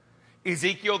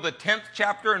 Ezekiel, the 10th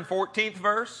chapter and 14th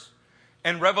verse,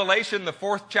 and Revelation, the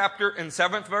 4th chapter and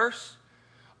 7th verse,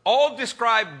 all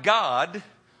describe God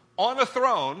on a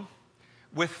throne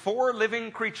with 4 living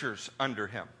creatures under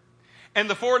him. And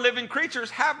the 4 living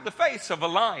creatures have the face of a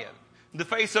lion, the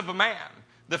face of a man,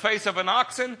 the face of an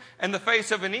oxen, and the face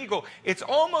of an eagle. It's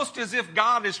almost as if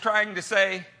God is trying to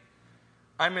say,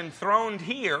 I'm enthroned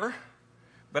here,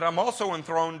 but I'm also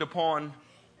enthroned upon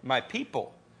my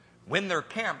people when they're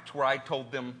camped where I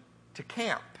told them to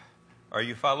camp. Are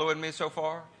you following me so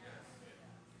far?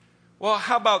 Well,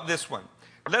 how about this one?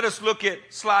 Let us look at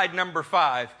slide number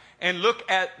 5 and look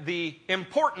at the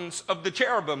importance of the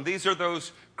cherubim. These are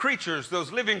those creatures,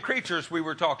 those living creatures we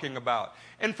were talking about.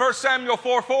 In 1 Samuel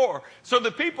 4:4, so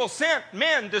the people sent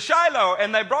men to Shiloh,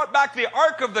 and they brought back the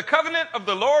ark of the covenant of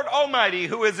the Lord Almighty,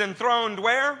 who is enthroned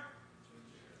where?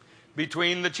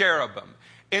 Between the cherubim.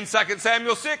 In 2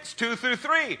 Samuel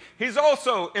 6:2-3, he's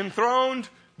also enthroned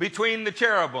between the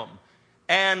cherubim.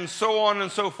 And so on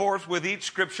and so forth with each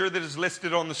scripture that is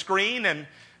listed on the screen, and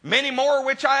many more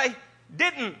which I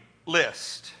didn't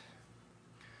list.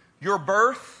 Your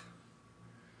birth,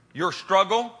 your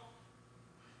struggle,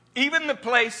 even the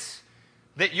place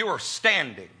that you are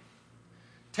standing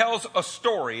tells a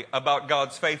story about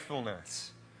God's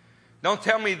faithfulness. Don't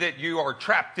tell me that you are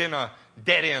trapped in a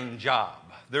dead-end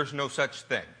job. There's no such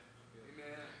thing.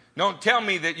 Amen. Don't tell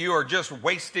me that you are just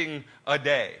wasting a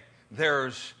day.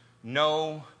 There's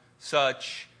no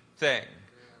such thing.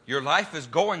 Your life is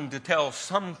going to tell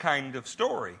some kind of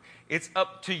story. It's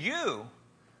up to you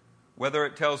whether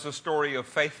it tells a story of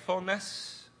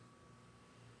faithfulness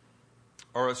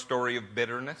or a story of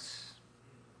bitterness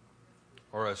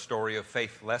or a story of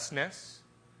faithlessness.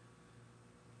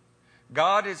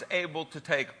 God is able to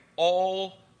take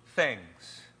all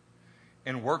things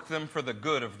and work them for the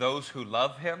good of those who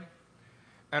love Him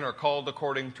and are called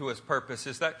according to His purpose.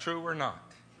 Is that true or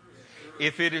not?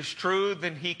 If it is true,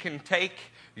 then He can take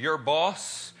your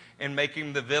boss and make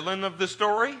him the villain of the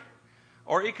story,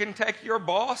 or He can take your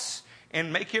boss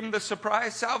and make him the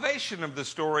surprise salvation of the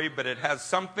story, but it has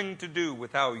something to do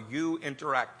with how you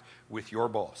interact with your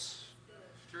boss.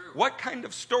 What kind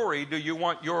of story do you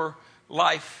want your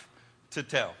life to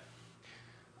tell?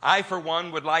 I, for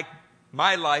one, would like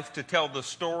my life to tell the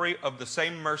story of the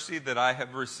same mercy that I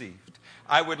have received.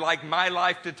 I would like my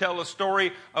life to tell a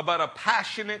story about a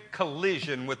passionate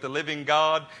collision with the living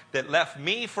God that left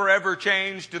me forever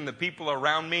changed and the people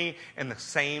around me in the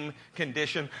same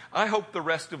condition. I hope the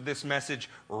rest of this message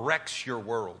wrecks your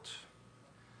world.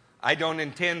 I don't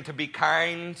intend to be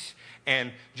kind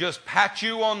and just pat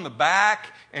you on the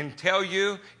back and tell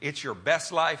you it's your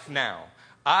best life now.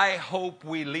 I hope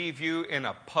we leave you in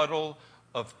a puddle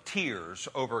of tears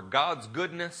over God's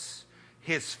goodness,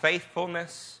 His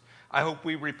faithfulness. I hope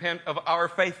we repent of our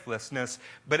faithlessness,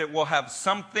 but it will have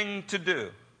something to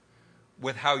do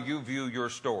with how you view your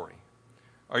story.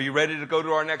 Are you ready to go to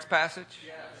our next passage?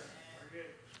 Yes.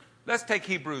 Let's take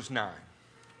Hebrews 9.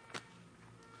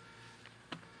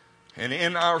 And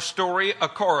in our story, a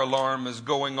car alarm is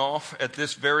going off at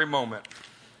this very moment.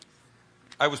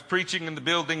 I was preaching in the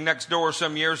building next door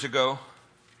some years ago,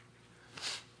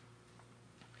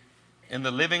 and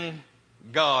the living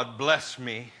God blessed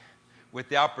me with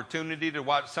the opportunity to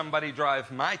watch somebody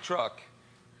drive my truck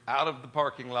out of the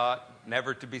parking lot,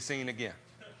 never to be seen again.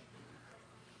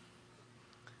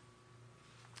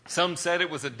 Some said it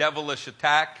was a devilish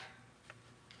attack.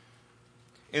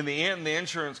 In the end, the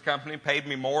insurance company paid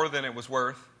me more than it was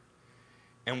worth,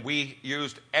 and we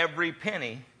used every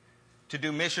penny to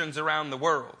do missions around the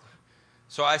world.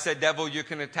 So I said, devil, you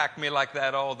can attack me like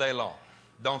that all day long.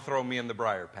 Don't throw me in the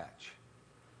briar patch.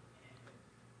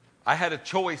 I had a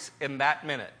choice in that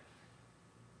minute.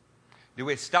 Do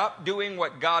we stop doing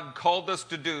what God called us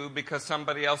to do because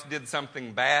somebody else did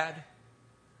something bad?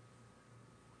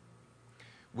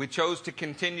 We chose to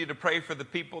continue to pray for the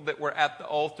people that were at the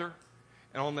altar.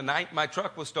 And on the night my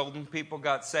truck was stolen, people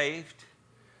got saved.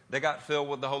 They got filled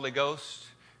with the Holy Ghost.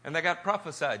 And they got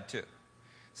prophesied to.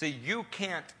 See, you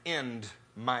can't end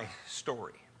my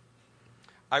story.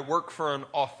 I work for an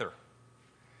author.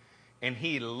 And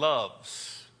he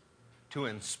loves to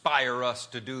inspire us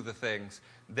to do the things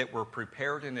that were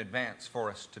prepared in advance for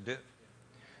us to do.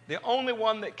 The only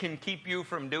one that can keep you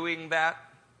from doing that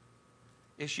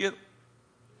is you.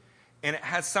 And it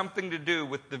has something to do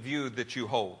with the view that you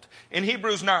hold. In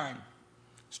Hebrews 9,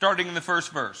 starting in the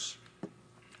first verse.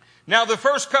 Now the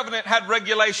first covenant had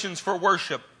regulations for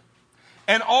worship,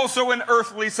 and also an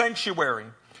earthly sanctuary.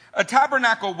 A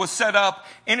tabernacle was set up.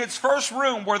 In its first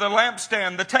room were the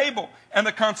lampstand, the table, and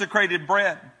the consecrated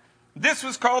bread. This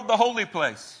was called the holy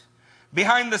place.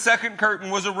 Behind the second curtain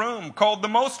was a room called the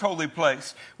most holy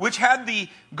place, which had the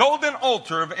golden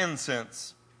altar of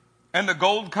incense and the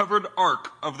gold-covered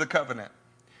ark of the covenant.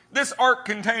 This ark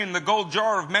contained the gold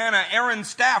jar of manna, Aaron's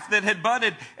staff that had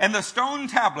budded, and the stone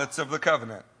tablets of the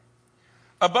covenant.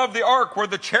 Above the ark were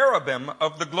the cherubim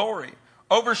of the glory,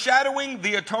 overshadowing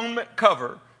the atonement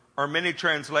cover, or many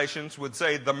translations would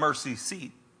say the mercy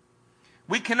seat.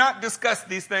 We cannot discuss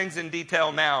these things in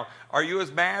detail now. Are you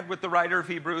as mad with the writer of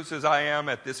Hebrews as I am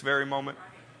at this very moment?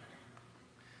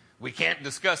 We can't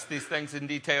discuss these things in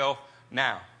detail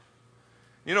now.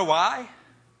 You know why?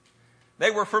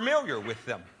 They were familiar with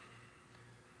them.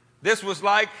 This was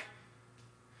like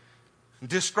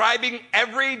describing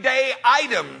everyday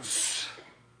items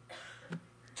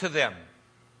to them.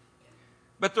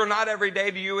 But they're not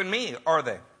everyday to you and me, are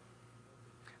they?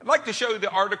 I'd like to show you the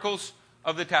articles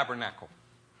of the tabernacle.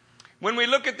 When we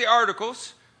look at the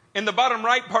articles, in the bottom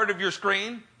right part of your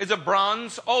screen is a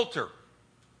bronze altar.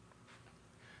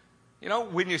 You know,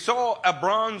 when you saw a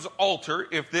bronze altar,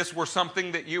 if this were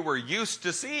something that you were used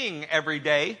to seeing every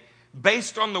day,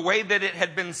 based on the way that it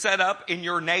had been set up in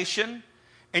your nation,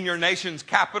 in your nation's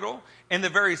capital, in the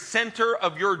very center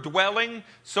of your dwelling,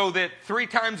 so that 3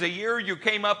 times a year you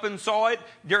came up and saw it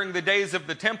during the days of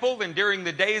the temple and during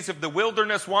the days of the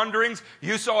wilderness wanderings.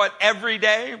 You saw it every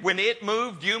day. When it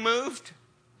moved, you moved.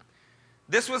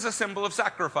 This was a symbol of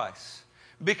sacrifice.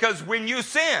 Because when you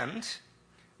sinned,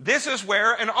 this is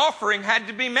where an offering had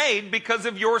to be made because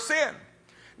of your sin.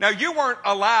 Now, you weren't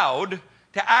allowed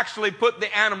to actually put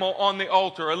the animal on the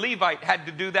altar. A Levite had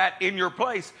to do that in your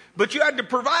place. But you had to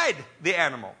provide the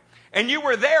animal. And you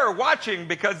were there watching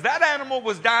because that animal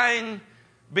was dying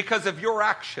because of your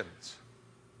actions.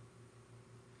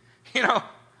 You know,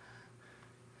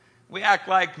 we act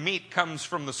like meat comes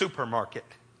from the supermarket.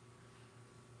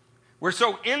 We're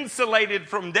so insulated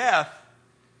from death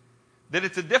that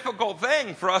it's a difficult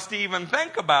thing for us to even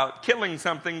think about killing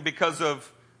something because of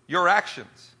your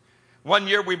actions. One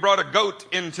year we brought a goat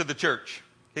into the church.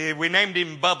 We named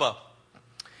him Bubba.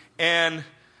 And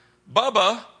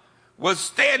Bubba was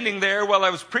standing there while I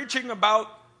was preaching about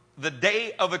the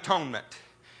Day of Atonement.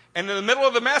 And in the middle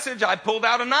of the message, I pulled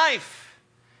out a knife.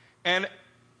 And,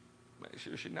 make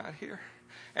sure she's not here.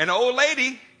 And an old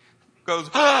lady goes,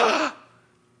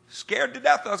 scared to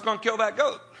death I was going to kill that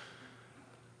goat.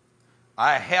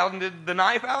 I handed the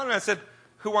knife out and I said,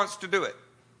 who wants to do it?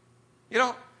 You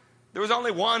know, there was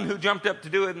only one who jumped up to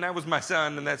do it, and that was my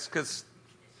son, and that's because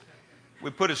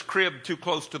we put his crib too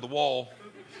close to the wall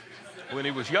when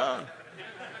he was young.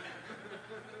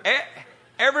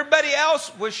 Everybody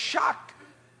else was shocked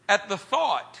at the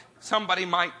thought somebody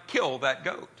might kill that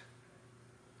goat.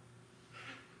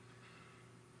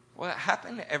 Well, it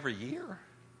happened every year.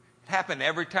 It happened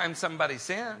every time somebody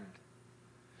sinned.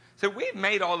 So we've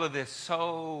made all of this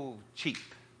so cheap.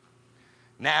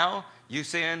 Now you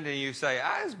sinned and you say,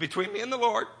 it's between me and the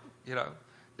Lord. You know,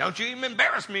 don't you even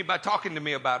embarrass me by talking to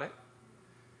me about it.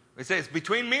 We say it's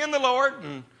between me and the Lord,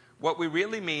 and what we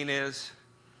really mean is,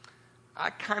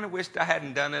 I kind of wished I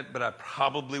hadn't done it, but I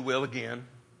probably will again.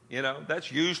 You know,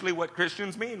 that's usually what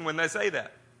Christians mean when they say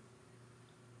that.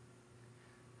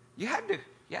 You had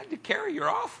to carry your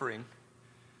offering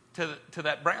to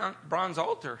that bronze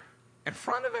altar in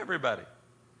front of everybody.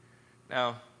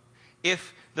 Now,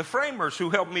 if the framers who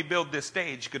helped me build this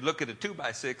stage could look at a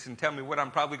 2x6 and tell me what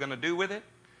I'm probably going to do with it,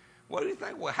 what do you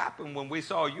think will happen when we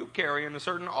saw you carrying a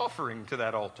certain offering to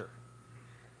that altar?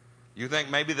 You think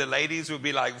maybe the ladies would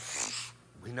be like,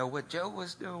 we know what Joe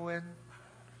was doing?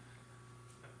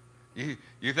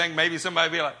 You think maybe somebody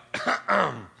would be like,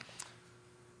 I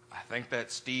think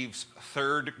that's Steve's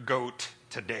third goat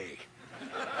today.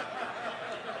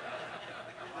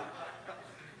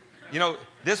 You know,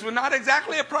 this was not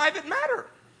exactly a private matter,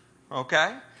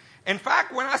 okay? In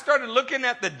fact, when I started looking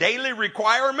at the daily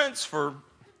requirements for,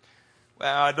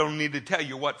 well, I don't need to tell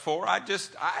you what for. I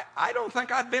don't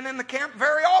think I'd been in the camp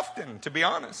very often, to be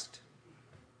honest.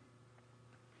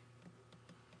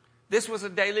 This was a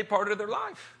daily part of their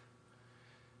life.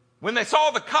 When they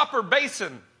saw the copper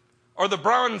basin, or the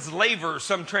bronze laver,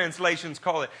 some translations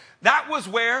call it, that was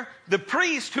where the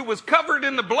priest who was covered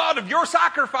in the blood of your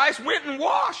sacrifice went and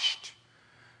washed.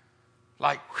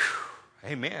 Like, whew,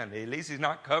 amen, at least he's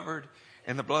not covered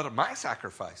in the blood of my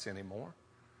sacrifice anymore.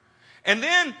 And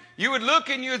then you would look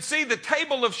and you would see the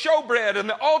table of showbread and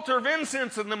the altar of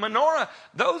incense and the menorah.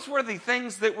 Those were the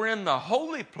things that were in the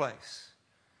holy place.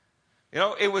 You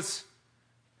know, it was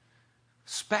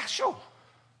special.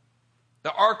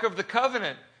 The Ark of the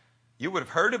Covenant, you would have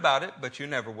heard about it, but you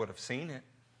never would have seen it.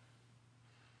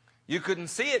 You couldn't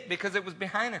see it because it was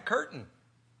behind a curtain.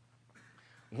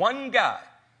 One guy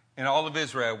in all of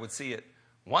Israel would see it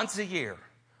once a year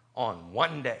on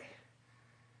one day.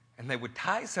 And they would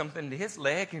tie something to his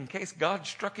leg in case God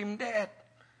struck him dead.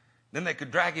 Then they could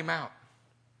drag him out.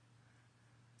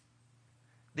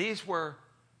 These were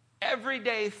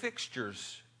everyday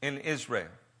fixtures in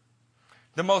Israel.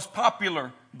 The most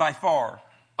popular by far,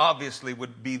 obviously,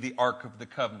 would be the Ark of the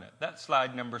Covenant. That's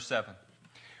slide number 7.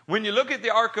 When you look at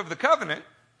the Ark of the Covenant,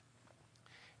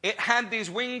 it had these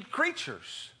winged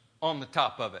creatures on the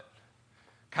top of it.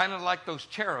 Kind of like those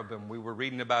cherubim we were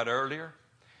reading about earlier.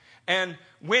 And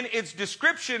when its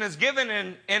description is given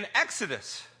in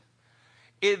Exodus,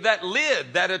 that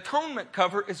lid, that atonement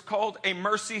cover, is called a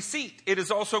mercy seat. It is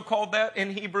also called that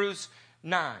in Hebrews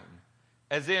 9,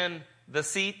 as in the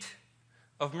seat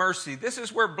of mercy. This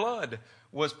is where blood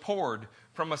was poured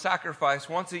from a sacrifice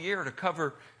once a year to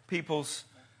cover people's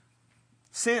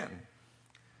sin.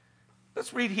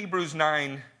 Let's read Hebrews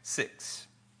 9:6.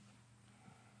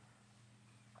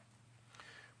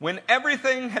 When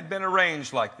everything had been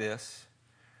arranged like this,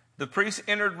 the priests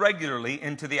entered regularly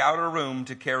into the outer room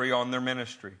to carry on their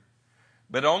ministry.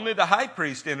 But only the high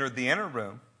priest entered the inner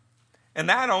room, and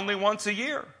that only once a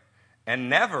year, and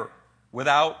never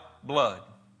without blood,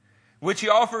 which he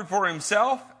offered for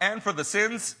himself and for the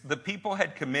sins the people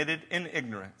had committed in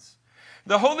ignorance.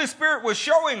 The Holy Spirit was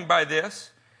showing by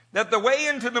this that the way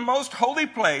into the most holy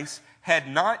place had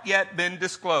not yet been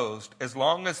disclosed as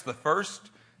long as the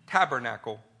first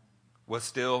tabernacle was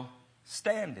still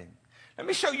standing. Let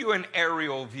me show you an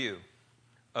aerial view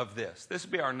of this. This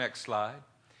will be our next slide.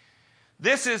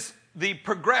 This is the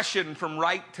progression from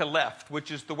right to left, which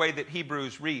is the way that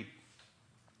Hebrews read.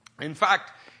 In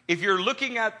fact, if you're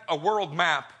looking at a world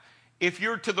map, if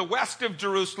you're to the west of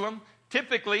Jerusalem,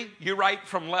 typically you write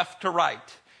from left to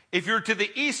right. If you're to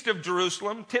the east of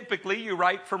Jerusalem, typically you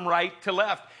write from right to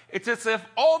left. It's as if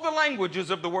all the languages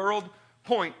of the world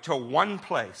point to one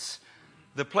place,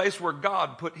 the place where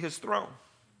God put his throne.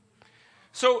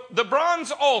 So the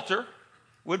bronze altar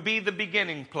would be the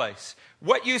beginning place.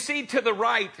 What you see to the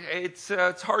right, it's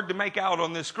hard to make out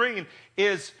on the screen,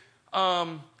 is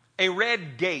a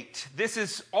red gate. This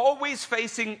is always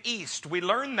facing east. We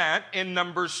learned that in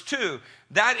Numbers 2.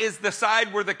 That is the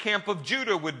side where the camp of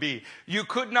Judah would be. You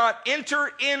could not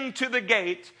enter into the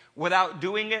gate without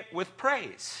doing it with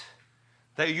praise.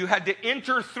 That you had to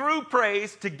enter through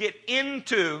praise to get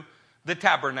into the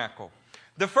tabernacle.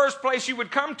 The first place you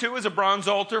would come to is a bronze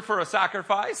altar for a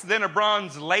sacrifice, then a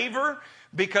bronze laver,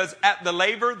 because at the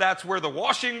laver, that's where the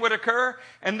washing would occur,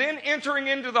 and then entering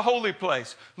into the holy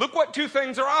place. Look what two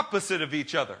things are opposite of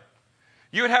each other.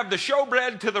 You would have the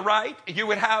showbread to the right, you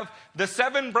would have the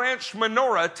 7-branch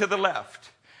menorah to the left.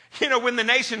 You know, when the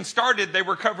nation started, they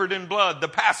were covered in blood. The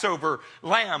Passover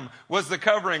lamb was the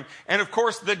covering. And of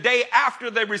course, the day after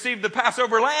they received the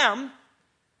Passover lamb,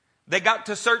 they got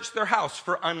to search their house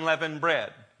for unleavened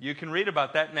bread. You can read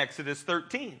about that in Exodus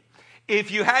 13.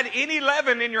 If you had any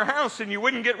leaven in your house and you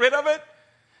wouldn't get rid of it,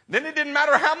 then it didn't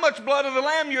matter how much blood of the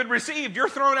lamb you had received, you're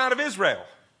thrown out of Israel.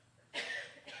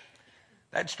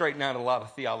 That'd straighten out a lot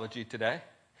of theology today.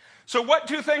 So what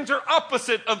two things are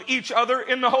opposite of each other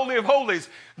in the Holy of Holies?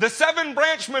 The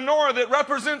 7-branch menorah that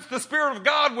represents the Spirit of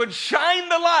God would shine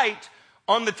the light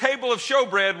on the table of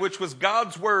showbread, which was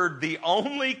God's word, the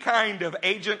only kind of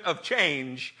agent of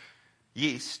change,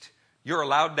 yeast, you're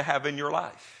allowed to have in your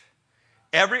life.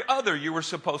 Every other you were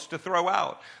supposed to throw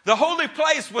out. The holy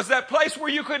place was that place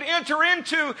where you could enter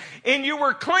into and you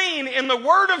were clean and the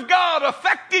word of God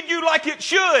affected you like it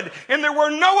should. And there were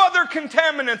no other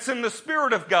contaminants, and the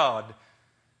Spirit of God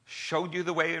showed you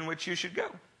the way in which you should go.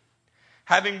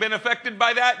 Having been affected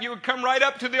by that, you would come right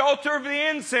up to the altar of the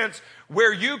incense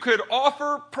where you could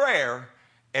offer prayer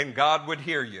and God would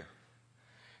hear you.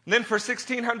 And then for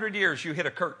 1,600 years, you hit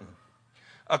a curtain.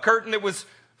 A curtain that was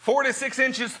 4 to 6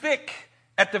 inches thick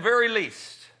at the very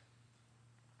least.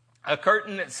 A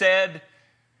curtain that said,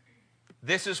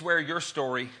 this is where your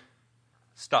story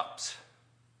stops.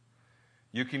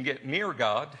 You can get near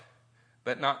God,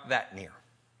 but not that near.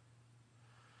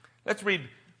 Let's read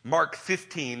Mark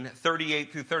 15,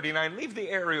 38 through 39. Leave the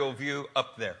aerial view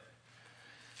up there.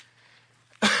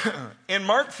 In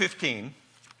Mark 15,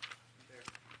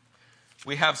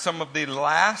 we have some of the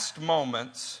last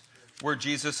moments where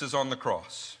Jesus is on the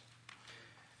cross.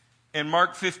 In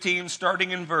Mark 15,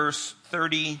 starting in verse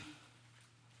 37.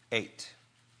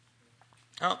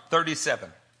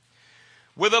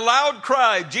 With a loud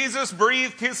cry, Jesus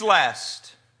breathed his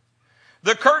last.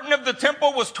 The curtain of the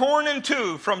temple was torn in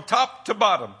two from top to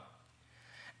bottom.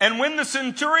 And when the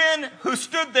centurion who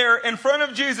stood there in front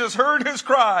of Jesus heard his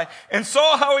cry and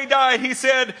saw how he died, he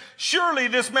said, surely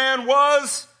this man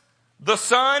was the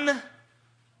Son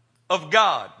of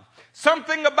God.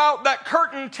 Something about that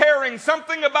curtain tearing,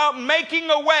 something about making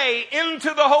a way into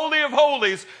the Holy of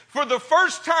Holies for the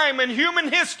first time in human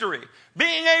history,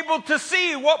 being able to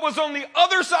see what was on the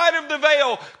other side of the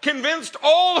veil, convinced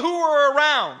all who were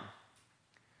around.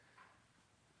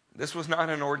 This was not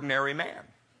an ordinary man.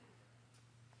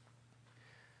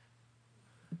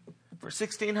 For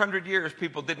 1,600 years,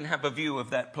 people didn't have a view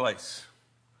of that place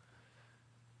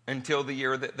until the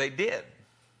year that they did.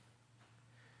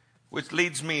 Which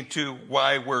leads me to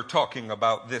why we're talking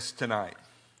about this tonight.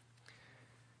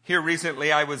 Here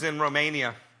recently, I was in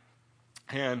Romania,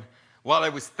 and while I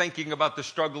was thinking about the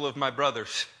struggle of my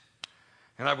brothers,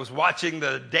 and I was watching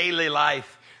the daily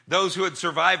life, those who had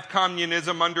survived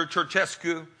communism under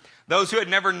Ceausescu, those who had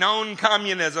never known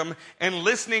communism, and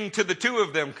listening to the two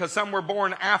of them, because some were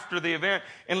born after the event,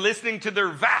 and listening to their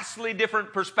vastly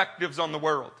different perspectives on the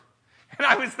world. And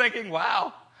I was thinking,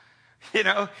 wow, you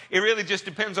know, it really just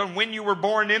depends on when you were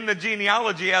born in the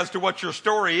genealogy as to what your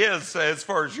story is as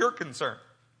far as you're concerned.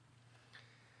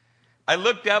 I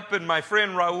looked up and my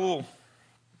friend Raul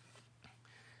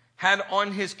had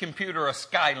on his computer a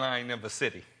skyline of a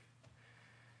city.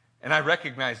 And I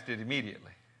recognized it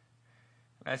immediately.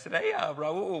 And I said, hey,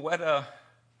 Raul,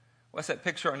 what's that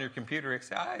picture on your computer? He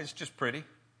said, it's just pretty.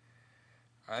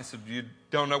 I said, you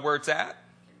don't know where it's at?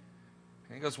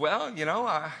 And he goes, well, you know,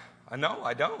 I know,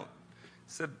 I don't.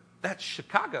 I said, that's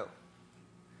Chicago.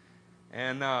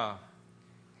 And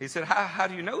He said, how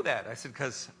do you know that? I said,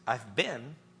 because I've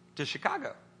been to Chicago.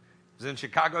 I was in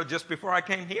Chicago just before I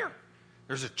came here.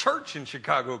 There's a church in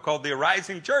Chicago called the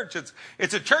Arising Church.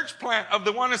 It's a church plant of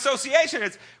the One Association.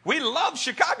 We love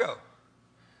Chicago.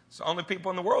 It's the only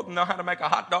people in the world who know how to make a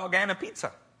hot dog and a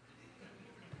pizza.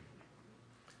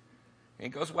 And he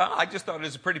goes, well, I just thought it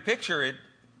was a pretty picture. It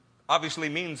obviously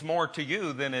means more to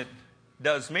you than it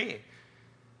does me.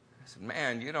 I said,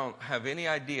 man, you don't have any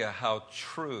idea how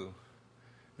true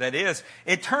that is.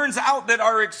 It turns out that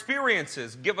our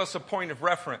experiences give us a point of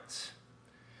reference.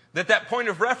 That point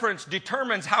of reference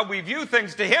determines how we view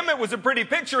things. To him, it was a pretty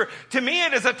picture. To me,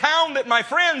 it is a town that my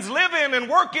friends live in and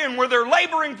work in where they're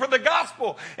laboring for the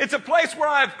gospel. It's a place where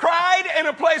I've cried and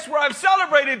a place where I've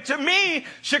celebrated. To me,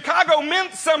 Chicago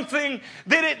meant something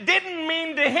that it didn't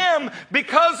mean to him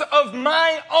because of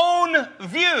my own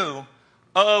view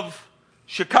of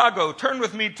Chicago. Turn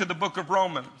with me to the book of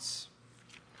Romans.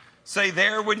 Say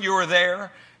there when you are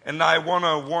there, and I want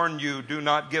to warn you, do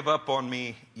not give up on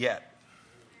me yet.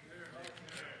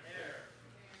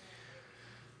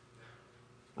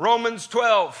 Romans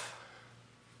 12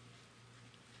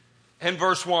 and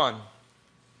verse 1.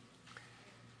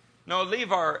 No,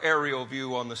 leave our aerial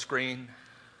view on the screen.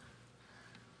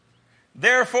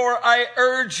 Therefore, I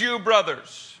urge you,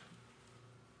 brothers,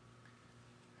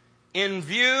 in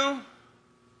view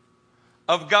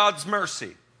of God's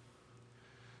mercy,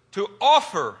 to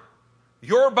offer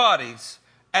your bodies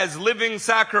as living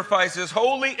sacrifices,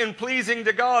 holy and pleasing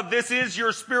to God. This is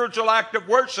your spiritual act of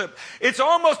worship. It's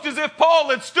almost as if Paul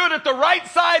had stood at the right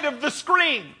side of the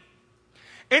screen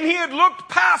and he had looked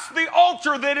past the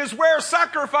altar that is where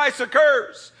sacrifice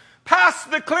occurs,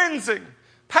 past the cleansing,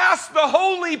 past the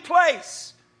holy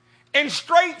place, and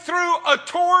straight through a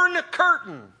torn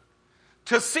curtain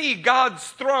to see God's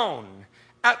throne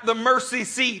at the mercy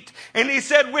seat. And he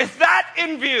said, with that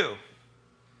in view,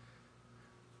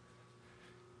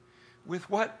 with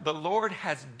what the Lord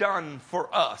has done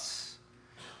for us,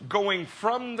 going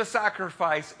from the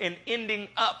sacrifice and ending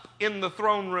up in the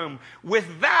throne room,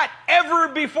 with that ever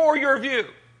before your view,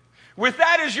 with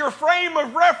that as your frame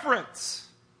of reference,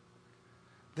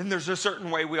 then there's a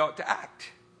certain way we ought to act.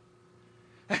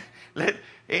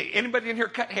 Anybody in here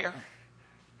cut hair?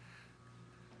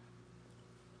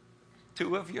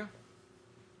 Two of you?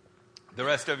 The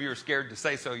rest of you are scared to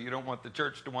say so. You don't want the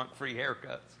church to want free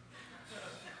haircuts.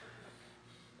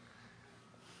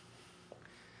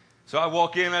 So I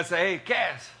walk in and I say, hey,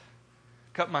 Cass,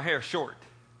 cut my hair short.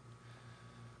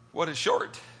 What is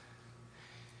short?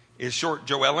 Is short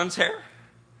Joellen's hair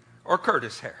or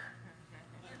Curtis' hair?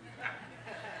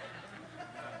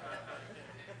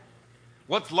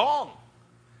 What's long?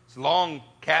 Is long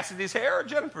Cassidy's hair or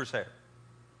Jennifer's hair?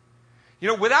 You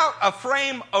know, without a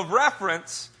frame of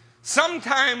reference,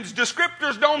 sometimes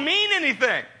descriptors don't mean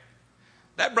anything.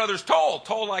 That brother's tall.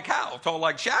 Tall like Hal? Tall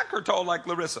like Shaq or tall like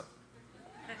Larissa?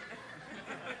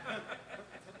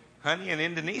 Honey, in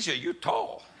Indonesia, you're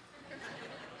tall.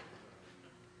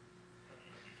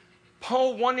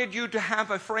 Paul wanted you to have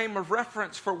a frame of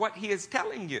reference for what he is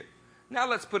telling you. Now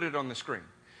let's put it on the screen.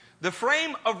 The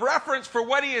frame of reference for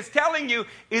what he is telling you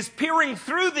is peering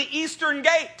through the eastern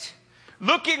gate,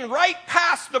 looking right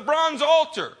past the bronze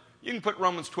altar. You can put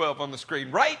Romans 12 on the screen.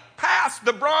 Right past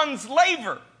the bronze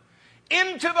laver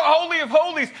into the Holy of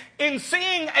Holies and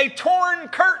seeing a torn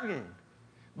curtain.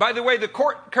 By the way, the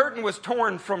curtain was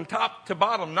torn from top to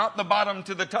bottom, not the bottom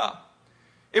to the top.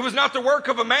 It was not the work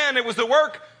of a man. It was the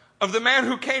work of the man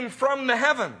who came from the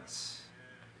heavens.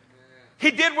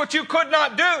 He did what you could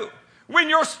not do. When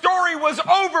your story was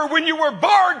over, when you were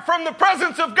barred from the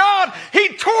presence of God, he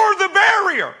tore the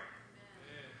barrier.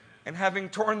 And having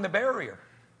torn the barrier,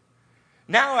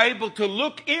 now able to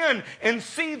look in and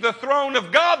see the throne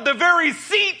of God, the very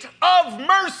seat of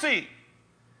mercy.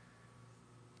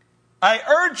 I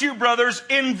urge you, brothers,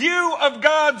 in view of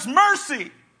God's mercy,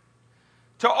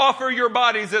 to offer your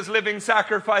bodies as living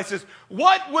sacrifices.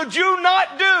 What would you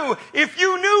not do if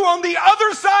you knew on the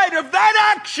other side of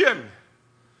that action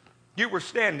you were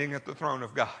standing at the throne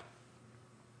of God?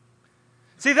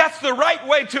 See, that's the right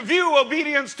way to view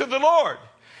obedience to the Lord.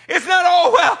 It's not,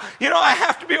 I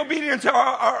have to be obedient or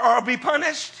I'll be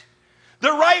punished.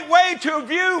 The right way to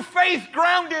view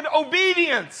faith-grounded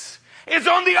obedience is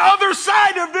on the other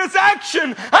side of this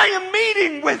action. I am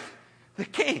meeting with the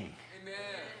King. Amen.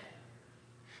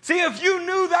 See, if you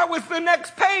knew that was the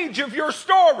next page of your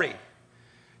story,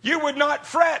 you would not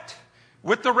fret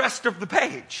with the rest of the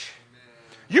page.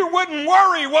 Amen. You wouldn't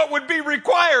worry what would be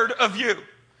required of you.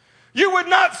 You would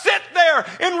not sit there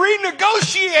and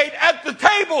renegotiate at the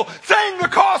table saying the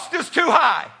cost is too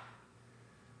high.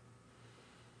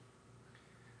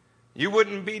 You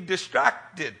wouldn't be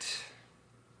distracted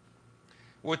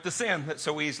with the sin that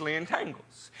so easily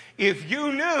entangles. If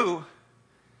you knew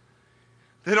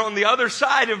that on the other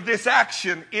side of this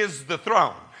action is the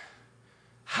throne,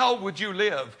 how would you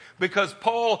live? Because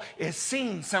Paul is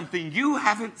seeing something you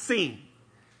haven't seen.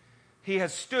 He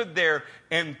has stood there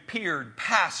and peered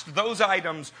past those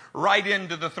items right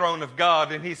into the throne of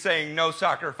God, and he's saying, no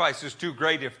sacrifice is too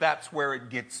great if that's where it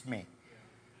gets me.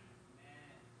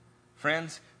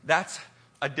 Friends, that's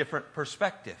a different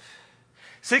perspective.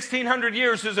 1,600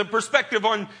 years is a perspective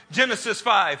on Genesis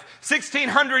 5.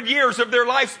 1,600 years of their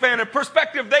lifespan, a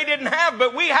perspective they didn't have,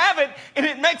 but we have it, and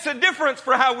it makes a difference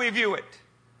for how we view it.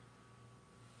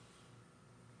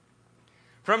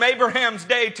 From Abraham's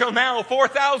day till now,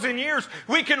 4,000 years,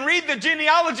 we can read the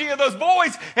genealogy of those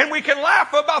boys and we can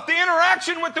laugh about the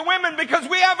interaction with the women because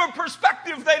we have a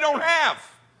perspective they don't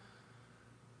have.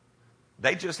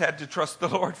 They just had to trust the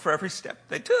Lord for every step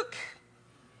they took.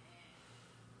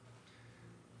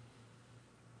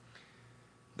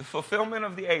 The fulfillment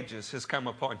of the ages has come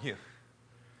upon you.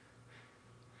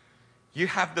 You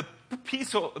have the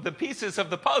pieces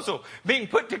of the puzzle being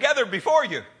put together before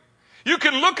you. You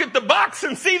can look at the box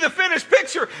and see the finished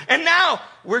picture. And now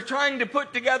we're trying to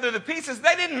put together the pieces.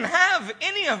 They didn't have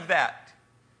any of that.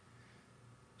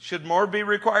 Should more be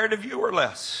required of you or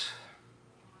less?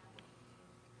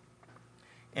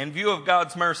 In view of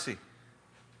God's mercy,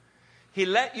 He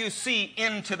let you see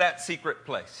into that secret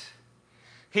place.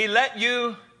 He let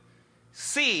you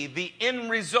see the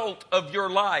end result of your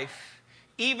life,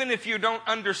 even if you don't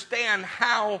understand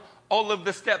how all of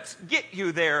the steps get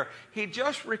you there. He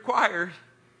just required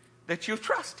that you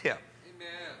trust Him.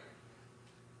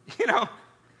 Amen. You know,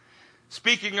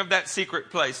 speaking of that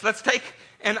secret place, let's take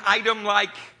an item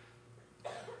like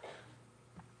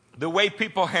the way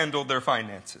people handle their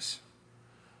finances.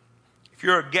 If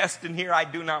you're a guest in here, I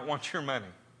do not want your money.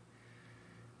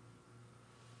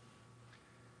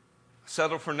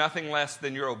 Settle for nothing less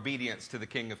than your obedience to the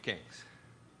King of Kings.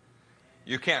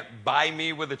 You can't buy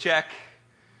me with a check.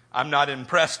 I'm not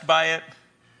impressed by it.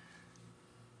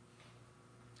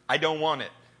 I don't want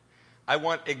it. I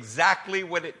want exactly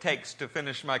what it takes to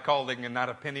finish my calling and not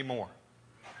a penny more.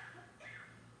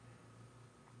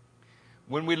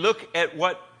 When we look at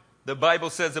what the Bible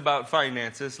says about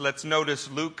finances, let's notice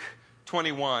Luke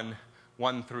 21,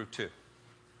 1 through 2.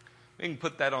 We can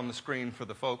put that on the screen for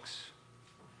the folks.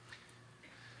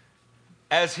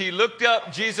 As he looked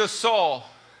up, Jesus saw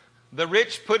the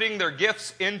rich putting their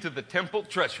gifts into the temple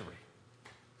treasury.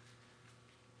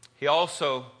 He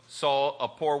also saw a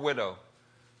poor widow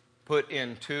put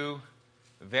in 2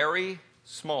 very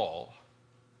small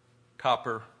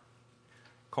copper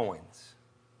coins.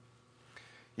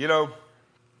 You know,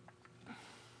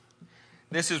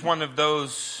 this is one of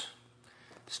those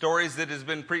stories that has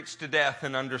been preached to death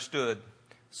and understood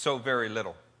so very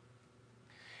little.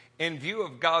 In view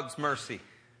of God's mercy,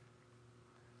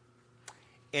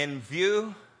 in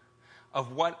view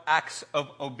of what acts of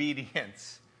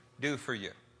obedience do for you,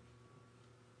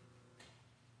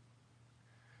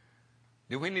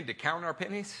 do we need to count our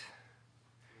pennies?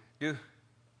 Do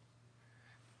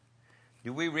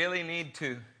we really need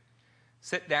to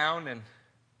sit down and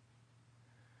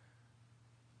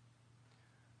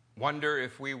wonder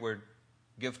if we would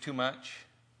give too much?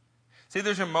 See,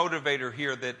 there's a motivator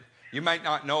here that you might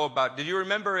not know about. Did you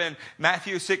remember in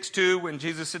Matthew 6:2 when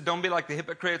Jesus said, don't be like the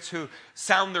hypocrites who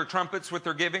sound their trumpets with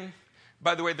their giving?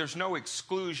 By the way, there's no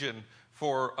exclusion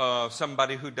for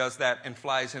somebody who does that and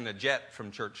flies in a jet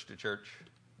from church to church.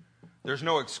 There's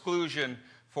no exclusion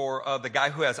for the guy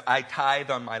who has I tithe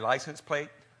on my license plate.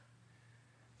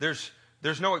 There's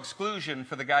no exclusion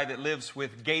for the guy that lives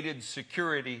with gated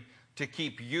security to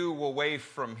keep you away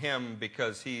from him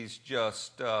because he's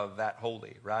just that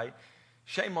holy, right?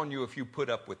 Shame on you if you put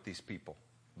up with these people,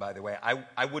 by the way.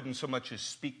 I wouldn't so much as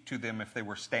speak to them if they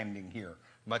were standing here,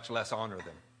 much less honor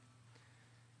them.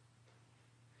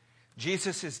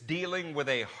 Jesus is dealing with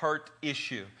a heart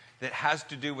issue that has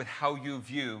to do with how you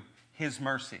view His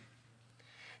mercy.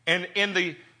 And in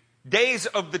the days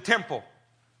of the temple,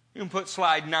 you can put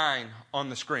slide 9 on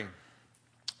the screen.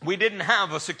 We didn't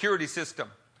have a security system.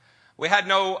 We had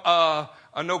no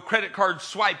credit card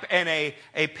swipe and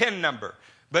a PIN number.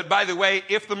 But by the way,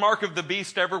 if the mark of the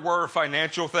beast ever were a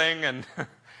financial thing, and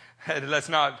let's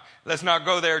not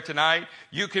go there tonight,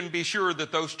 you can be sure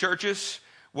that those churches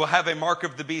will have a mark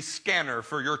of the beast scanner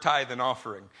for your tithe and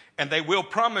offering. And they will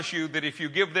promise you that if you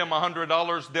give them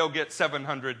 $100, they'll get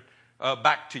 $700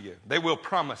 back to you. They will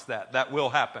promise that. That will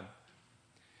happen.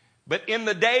 But in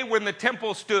the day when the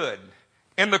temple stood,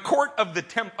 in the court of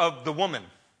the woman,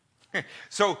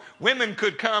 So women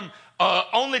could come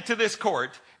only to this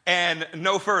court and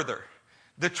no further.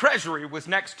 The treasury was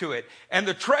next to it. And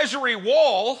the treasury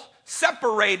wall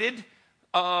separated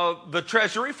the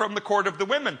treasury from the court of the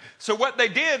women. So what they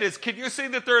did is, can you see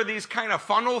that there are these kind of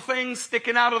funnel things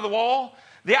sticking out of the wall?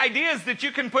 The idea is that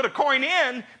you can put a coin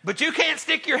in, but you can't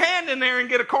stick your hand in there and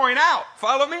get a coin out.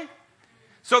 Follow me?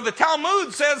 So the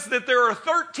Talmud says that there are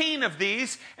 13 of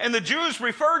these, and the Jews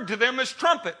referred to them as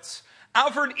trumpets.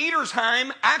 Alfred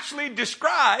Edersheim actually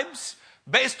describes,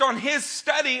 based on his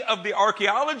study of the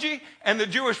archaeology and the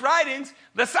Jewish writings,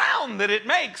 the sound that it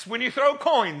makes when you throw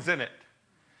coins in it.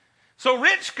 So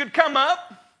Rich could come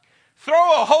up,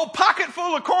 throw a whole pocket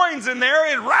full of coins in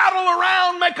there, and rattle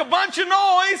around, make a bunch of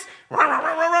noise,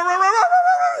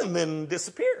 and then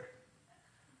disappear.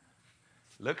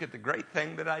 Look at the great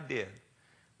thing that I did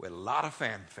with a lot of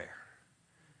fanfare.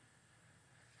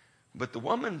 But the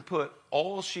woman put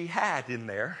all she had in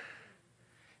there,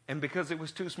 and because it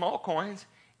was 2 small coins,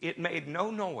 it made no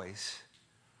noise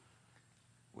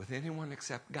with anyone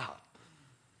except God.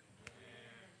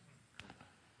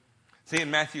 See, in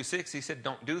Matthew 6, he said,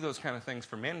 don't do those kind of things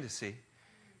for men to see.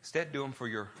 Instead, do them for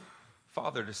your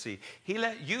Father to see. He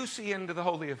let you see into the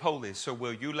Holy of Holies, so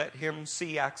will you let him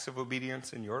see acts of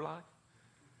obedience in your life?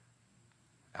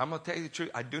 I'm going to tell you the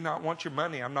truth. I do not want your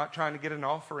money. I'm not trying to get an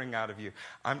offering out of you.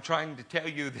 I'm trying to tell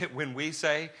you that when we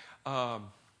say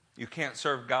you can't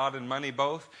serve God and money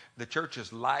both, the church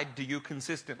has lied to you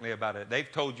consistently about it. They've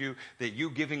told you that you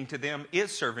giving to them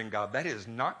is serving God. That is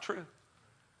not true.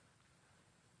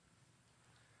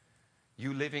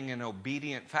 You living in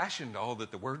obedient fashion to all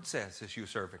that the Word says is you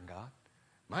serving God.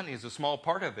 Money is a small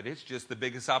part of it. It's just the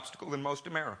biggest obstacle in most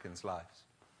Americans' lives.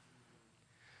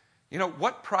 You know,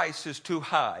 what price is too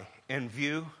high in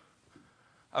view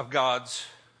of God's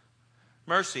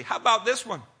mercy? How about this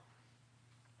one?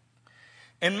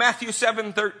 In Matthew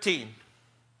 7:13,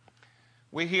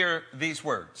 we hear these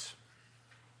words.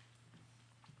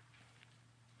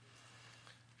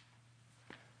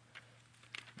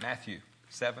 Matthew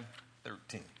 7:13.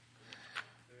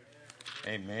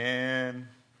 Amen.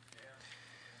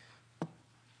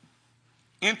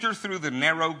 Enter through the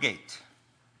narrow gate.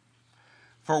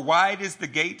 For wide is the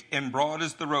gate and broad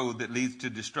is the road that leads to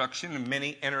destruction, and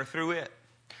many enter through it.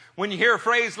 When you hear a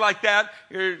phrase like that,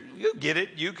 you get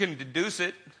it. You can deduce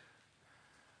it.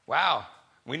 Wow,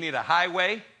 we need a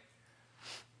highway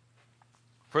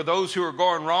for those who are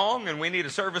going wrong, and we need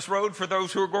a service road for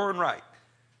those who are going right.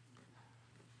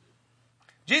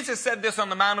 Jesus said this on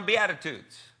the Mount of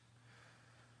Beatitudes.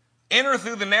 Enter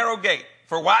through the narrow gate.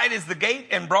 For wide is the gate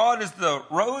and broad is the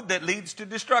road that leads to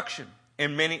destruction,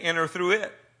 and many enter through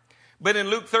it. But in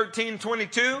Luke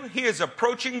 13:22, he is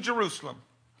approaching Jerusalem.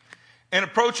 And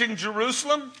approaching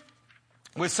Jerusalem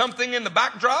with something in the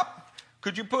backdrop.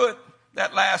 Could you put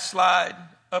that last slide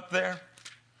up there?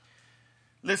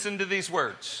 Listen to these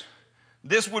words.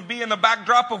 This would be in the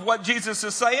backdrop of what Jesus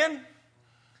is saying.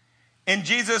 And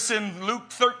Jesus in Luke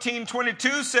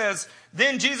 13:22 says,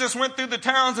 then Jesus went through the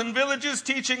towns and villages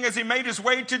teaching as he made his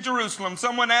way to Jerusalem.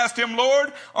 Someone asked him,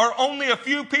 Lord, are only a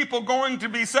few people going to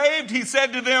be saved? He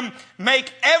said to them,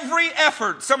 make every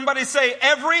effort. Somebody say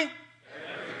every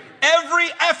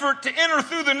effort to enter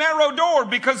through the narrow door,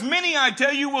 because many, I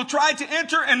tell you, will try to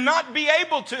enter and not be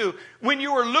able to. When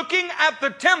you are looking at the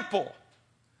temple,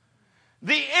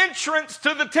 the entrance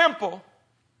to the temple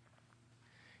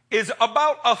is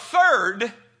about a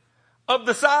third of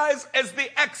the size as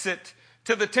the exit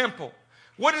to the temple.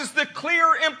 What is the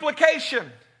clear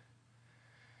implication?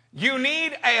 You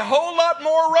need a whole lot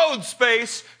more road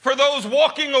space for those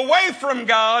walking away from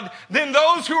God than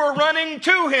those who are running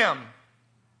to Him.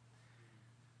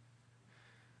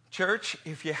 Church,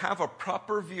 if you have a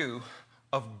proper view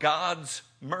of God's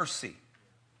mercy,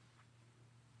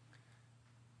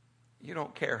 you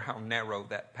don't care how narrow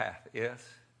that path is.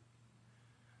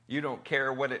 You don't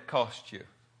care what it costs you.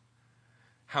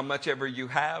 How much ever you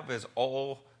have is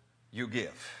all you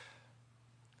give.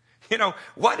 You know,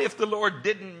 what if the Lord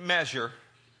didn't measure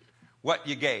what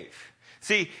you gave?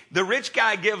 See, the rich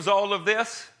guy gives all of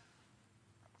this.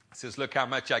 He says, look how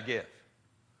much I give.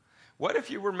 What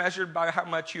if you were measured by how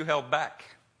much you held back?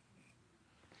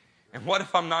 And what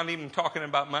if I'm not even talking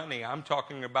about money? I'm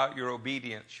talking about your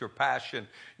obedience, your passion,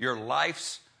 your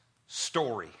life's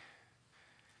story.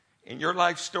 In your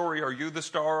life story, are you the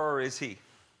star or is He?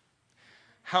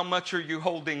 How much are you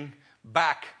holding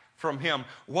back from Him?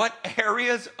 What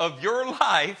areas of your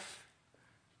life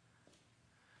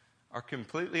are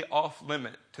completely off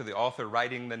limit to the author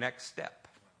writing the next step?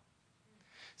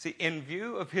 See, in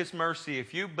view of His mercy,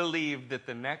 if you believed that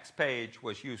the next page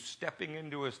was you stepping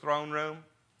into His throne room,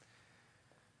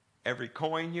 every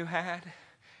coin you had,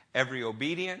 every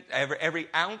obedient, every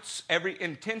ounce, every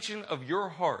intention of your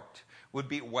heart would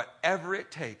be whatever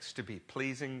it takes to be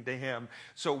pleasing to Him.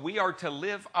 So we are to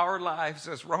live our lives,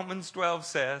 as Romans 12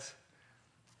 says,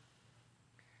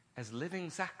 as living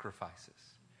sacrifices.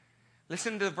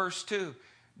 Listen to verse 2.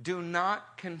 Do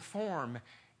not conform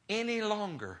any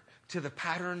longer to the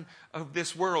pattern of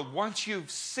this world. Once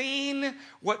you've seen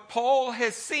what Paul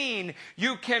has seen,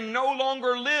 you can no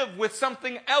longer live with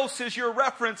something else as your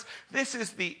reference. This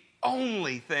is the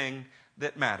only thing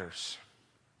that matters.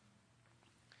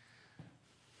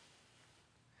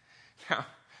 Now,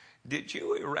 did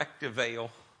you erect a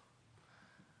veil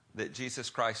that Jesus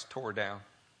Christ tore down?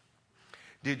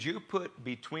 Did you put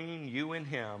between you and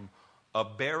Him a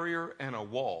barrier and a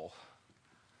wall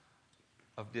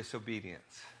of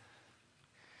disobedience?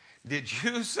 Did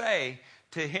you say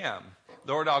to Him,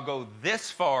 Lord, I'll go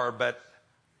this far, but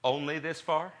only this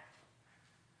far?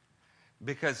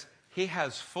 Because He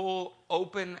has full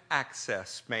open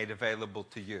access made available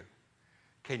to you.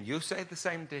 Can you say the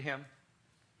same to Him?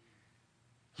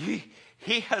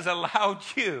 He has allowed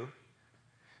you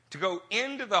to go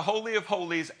into the Holy of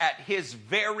Holies at His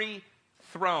very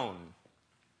throne.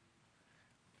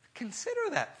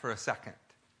 Consider that for a second.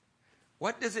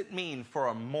 What does it mean for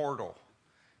a mortal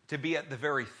to be at the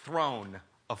very throne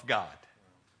of God?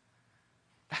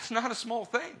 That's not a small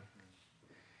thing.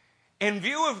 In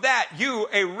view of that, you,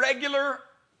 a regular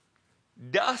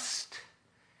dust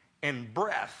and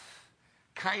breath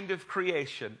kind of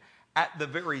creation, at the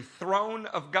very throne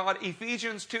of God.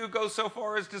 Ephesians 2 goes so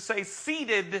far as to say,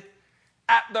 seated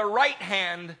at the right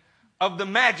hand of the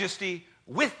Majesty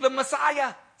with the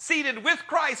Messiah, seated with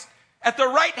Christ at the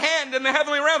right hand in the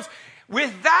heavenly realms.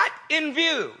 With that in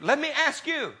view, let me ask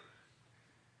you,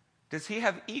 does He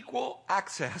have equal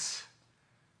access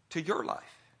to your life?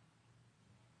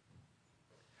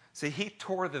 See, He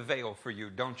tore the veil for you.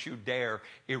 Don't you dare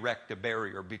erect a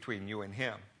barrier between you and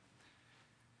Him.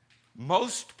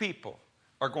 Most people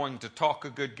are going to talk a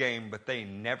good game, but they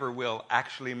never will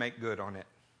actually make good on it.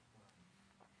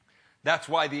 That's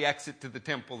why the exit to the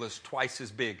temple is twice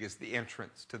as big as the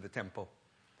entrance to the temple.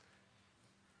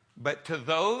 But to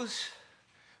those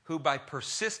who by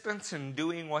persistence in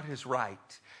doing what is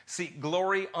right seek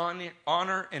glory,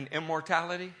 honor, and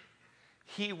immortality,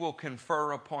 He will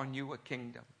confer upon you a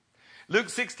kingdom. Luke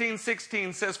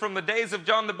 16:16 says, from the days of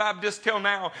John the Baptist till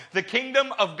now, the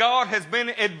kingdom of God has been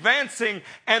advancing,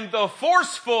 and the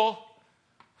forceful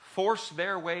force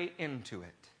their way into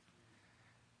it.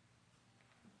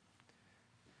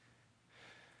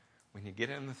 When you get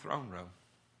in the throne room,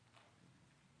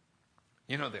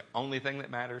 you know the only thing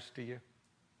that matters to you?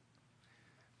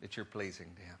 That you're pleasing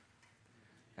to Him.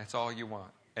 That's all you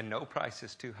want. And no price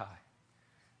is too high.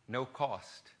 No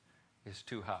cost is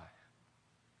too high.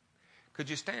 Could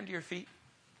you stand to your feet?